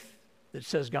faith that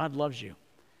says God loves you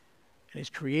and has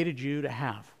created you to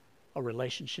have a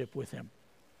relationship with him.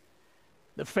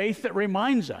 The faith that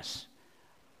reminds us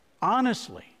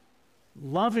honestly,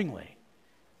 lovingly,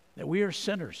 that we are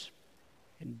sinners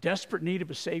in desperate need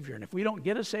of a Savior. And if we don't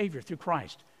get a Savior through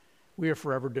Christ, we are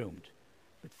forever doomed.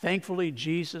 But thankfully,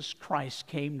 Jesus Christ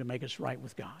came to make us right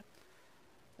with God.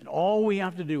 And all we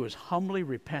have to do is humbly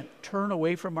repent, turn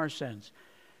away from our sins,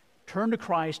 turn to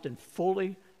Christ, and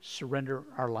fully surrender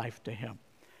our life to him.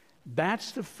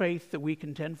 That's the faith that we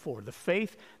contend for, the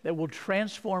faith that will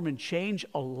transform and change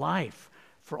a life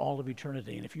for all of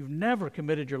eternity. And if you've never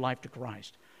committed your life to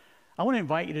Christ, I want to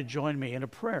invite you to join me in a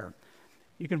prayer.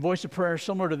 You can voice a prayer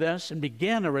similar to this and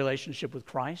begin a relationship with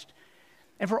Christ.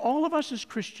 And for all of us as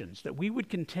Christians, that we would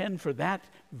contend for that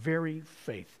very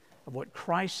faith of what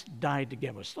Christ died to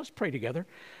give us. Let's pray together.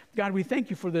 God, we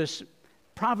thank you for this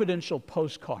providential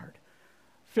postcard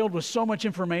filled with so much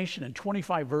information in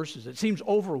 25 verses. It seems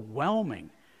overwhelming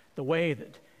the way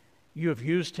that you have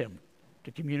used him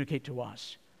to communicate to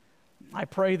us. I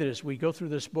pray that as we go through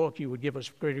this book, you would give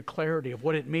us greater clarity of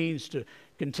what it means to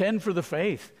contend for the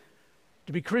faith,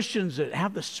 to be Christians that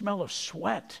have the smell of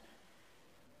sweat,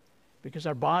 because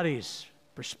our bodies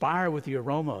perspire with the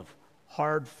aroma of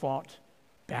hard-fought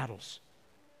battles.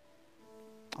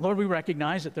 Lord, we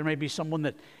recognize that there may be someone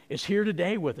that is here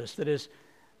today with us that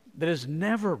has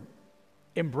never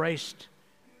embraced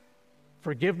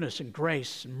forgiveness and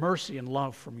grace and mercy and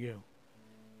love from you.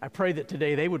 I pray that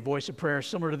today they would voice a prayer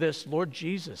similar to this. Lord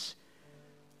Jesus,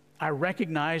 I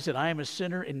recognize that I am a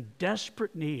sinner in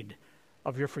desperate need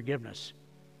of your forgiveness.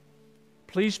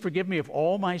 Please forgive me of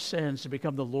all my sins to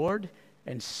become the Lord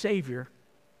and Savior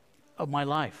of my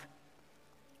life.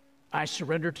 I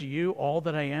surrender to you all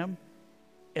that I am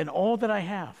and all that I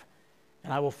have,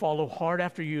 and I will follow hard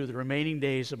after you the remaining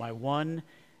days of my one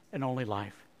and only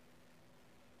life.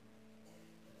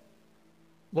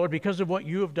 Lord, because of what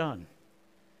you have done,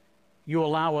 you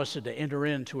allow us to enter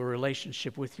into a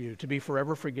relationship with you, to be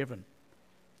forever forgiven,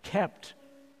 kept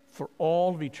for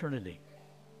all of eternity,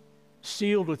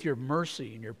 sealed with your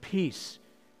mercy and your peace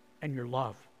and your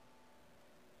love.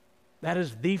 That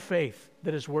is the faith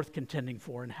that is worth contending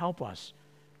for, and help us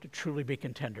to truly be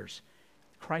contenders.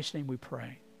 In Christ's name we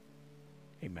pray.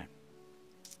 Amen.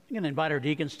 I'm going to invite our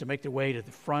deacons to make their way to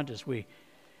the front as we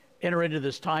enter into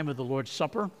this time of the Lord's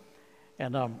Supper.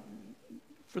 And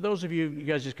for those of you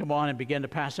guys just come on and begin to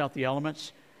pass out the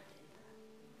elements.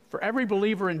 For every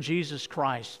believer in Jesus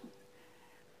Christ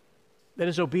that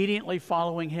is obediently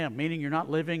following him, meaning you're not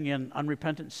living in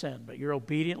unrepentant sin, but you're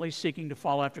obediently seeking to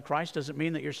follow after Christ, doesn't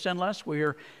mean that you're sinless. We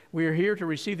are here to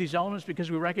receive these elements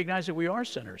because we recognize that we are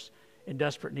sinners in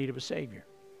desperate need of a Savior.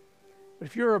 But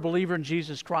if you're a believer in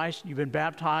Jesus Christ, you've been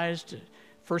baptized,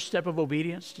 first step of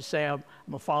obedience, to say, I'm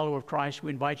a follower of Christ,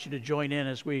 we invite you to join in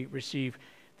as we receive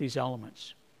these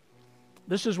elements.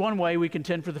 This is one way we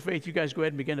contend for the faith. You guys go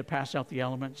ahead and begin to pass out the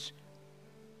elements.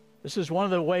 This is one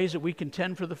of the ways that we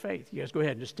contend for the faith. You guys go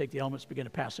ahead and just take the elements, begin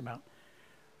to pass them out.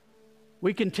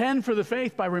 We contend for the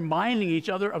faith by reminding each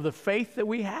other of the faith that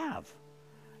we have.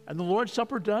 And the Lord's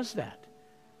Supper does that.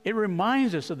 It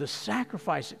reminds us of the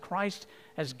sacrifice that Christ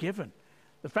has given.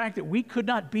 The fact that we could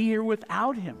not be here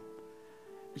without him.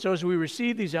 So as we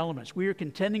receive these elements, we are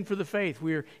contending for the faith.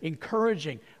 We are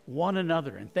encouraging one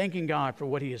another and thanking God for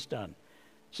what he has done.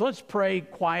 So let's pray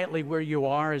quietly where you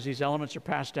are as these elements are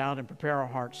passed out, and prepare our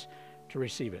hearts to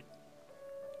receive it.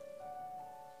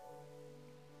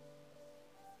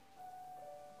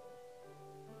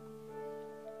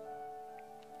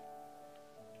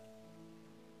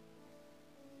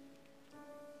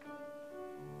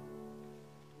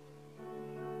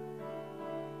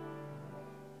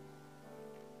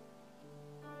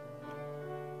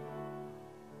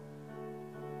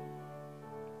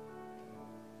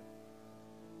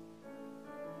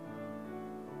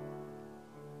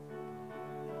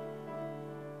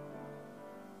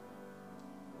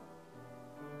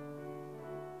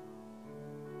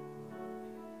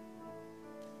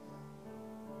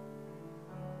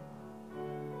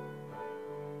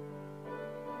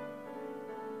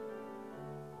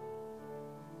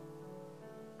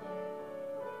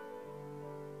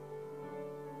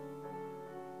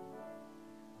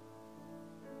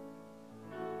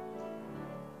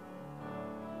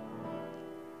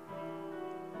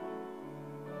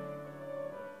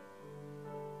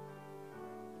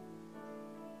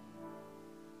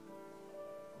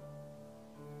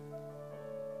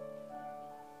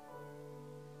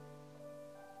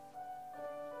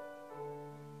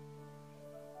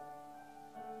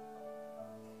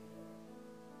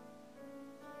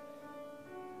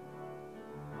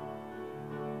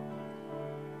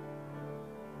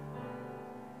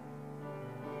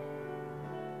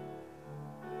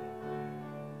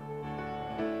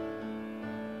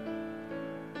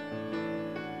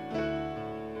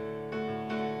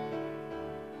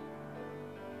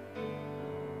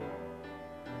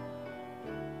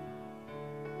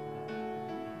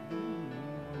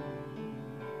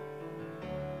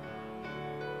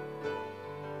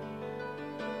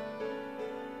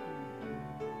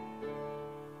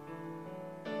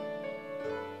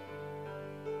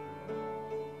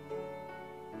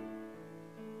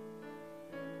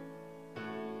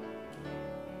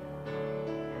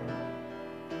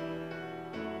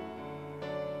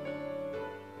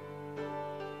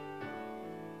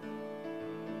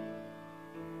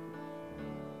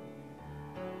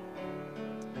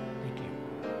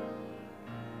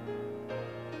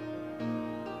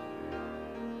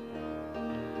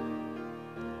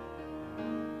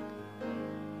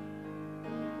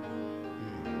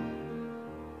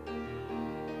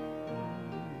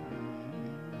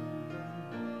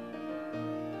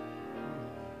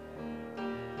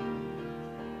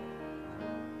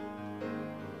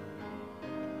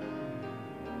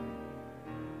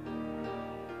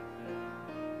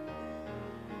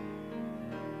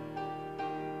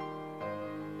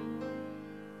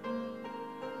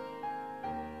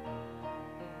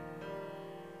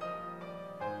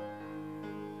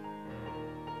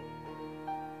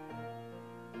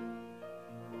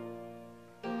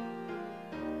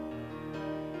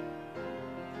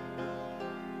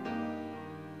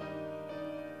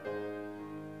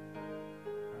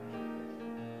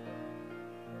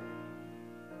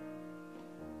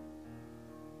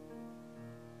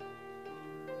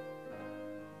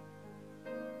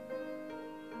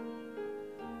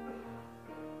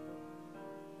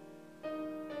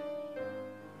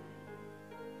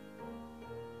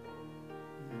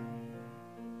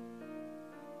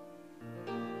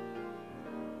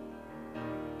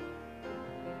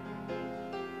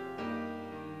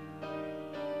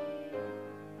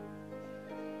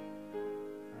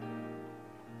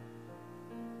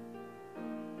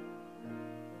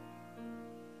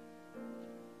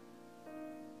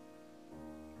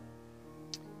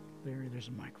 Larry, there's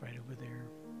a mic right over there.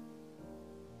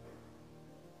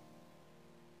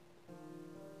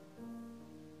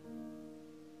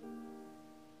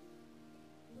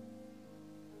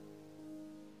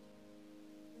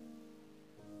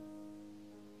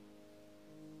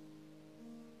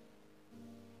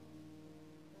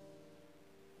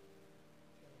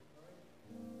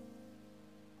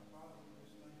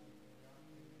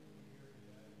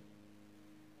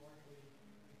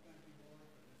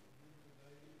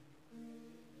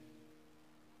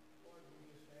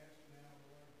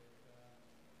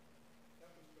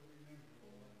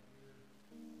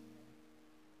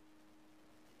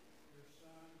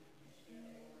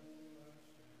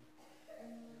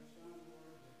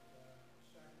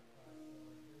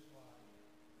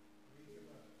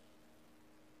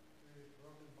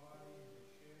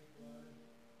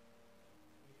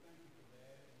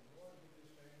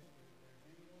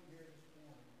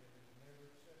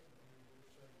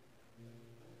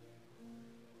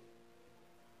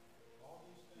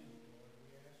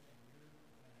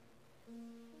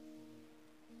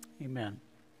 Amen.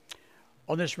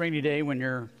 On this rainy day when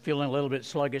you're feeling a little bit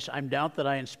sluggish, I doubt that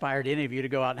I inspired any of you to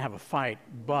go out and have a fight,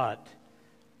 but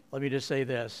let me just say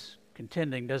this.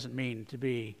 Contending doesn't mean to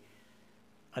be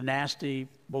a nasty,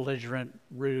 belligerent,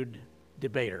 rude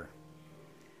debater.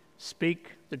 Speak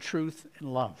the truth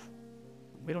in love.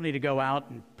 We don't need to go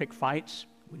out and pick fights.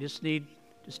 We just need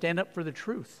to stand up for the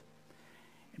truth.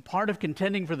 And part of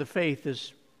contending for the faith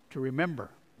is to remember,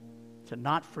 to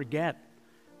not forget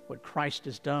what Christ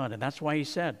has done. And that's why he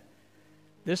said,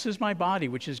 "This is my body,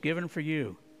 which is given for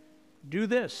you. Do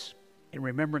this in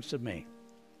remembrance of me."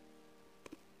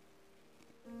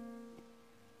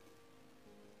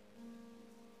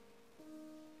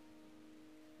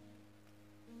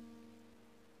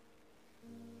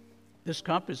 This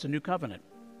cup is the new covenant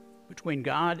between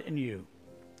God and you,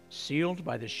 sealed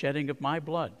by the shedding of my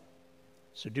blood.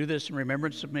 So do this in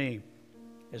remembrance of me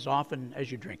as often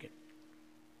as you drink it.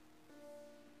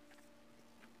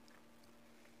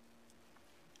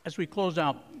 As we close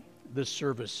out this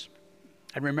service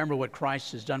and remember what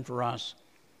Christ has done for us,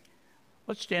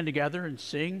 let's stand together and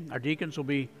sing. Our deacons will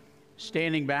be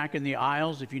standing back in the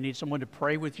aisles if you need someone to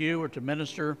pray with you or to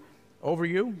minister over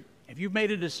you. If you've made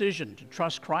a decision to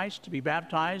trust Christ, to be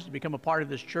baptized, to become a part of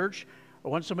this church,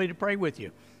 or want somebody to pray with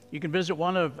you, you can visit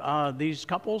one of these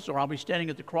couples, or I'll be standing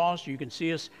at the cross. You can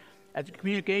see us at the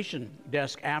communication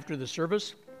desk after the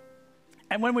service.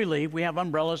 And when we leave, we have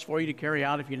umbrellas for you to carry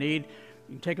out if you need.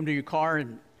 You can take them to your car,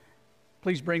 and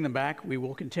please bring them back. We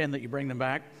will contend that you bring them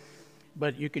back,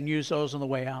 but you can use those on the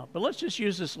way out. But let's just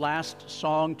use this last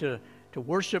song to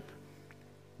worship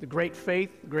the great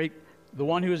faith, the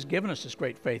one who has given us this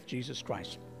great faith, Jesus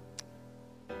Christ.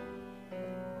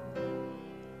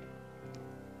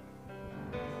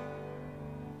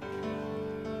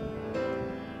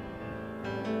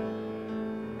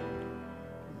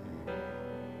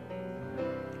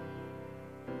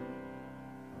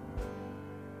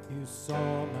 You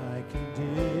saw my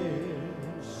condition,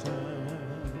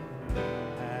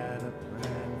 had a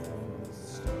plan from the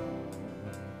start.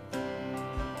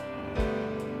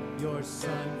 Your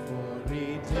Son for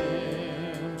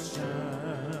redemption,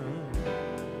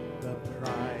 the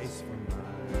price for my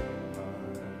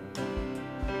heart.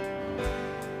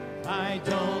 I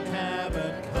don't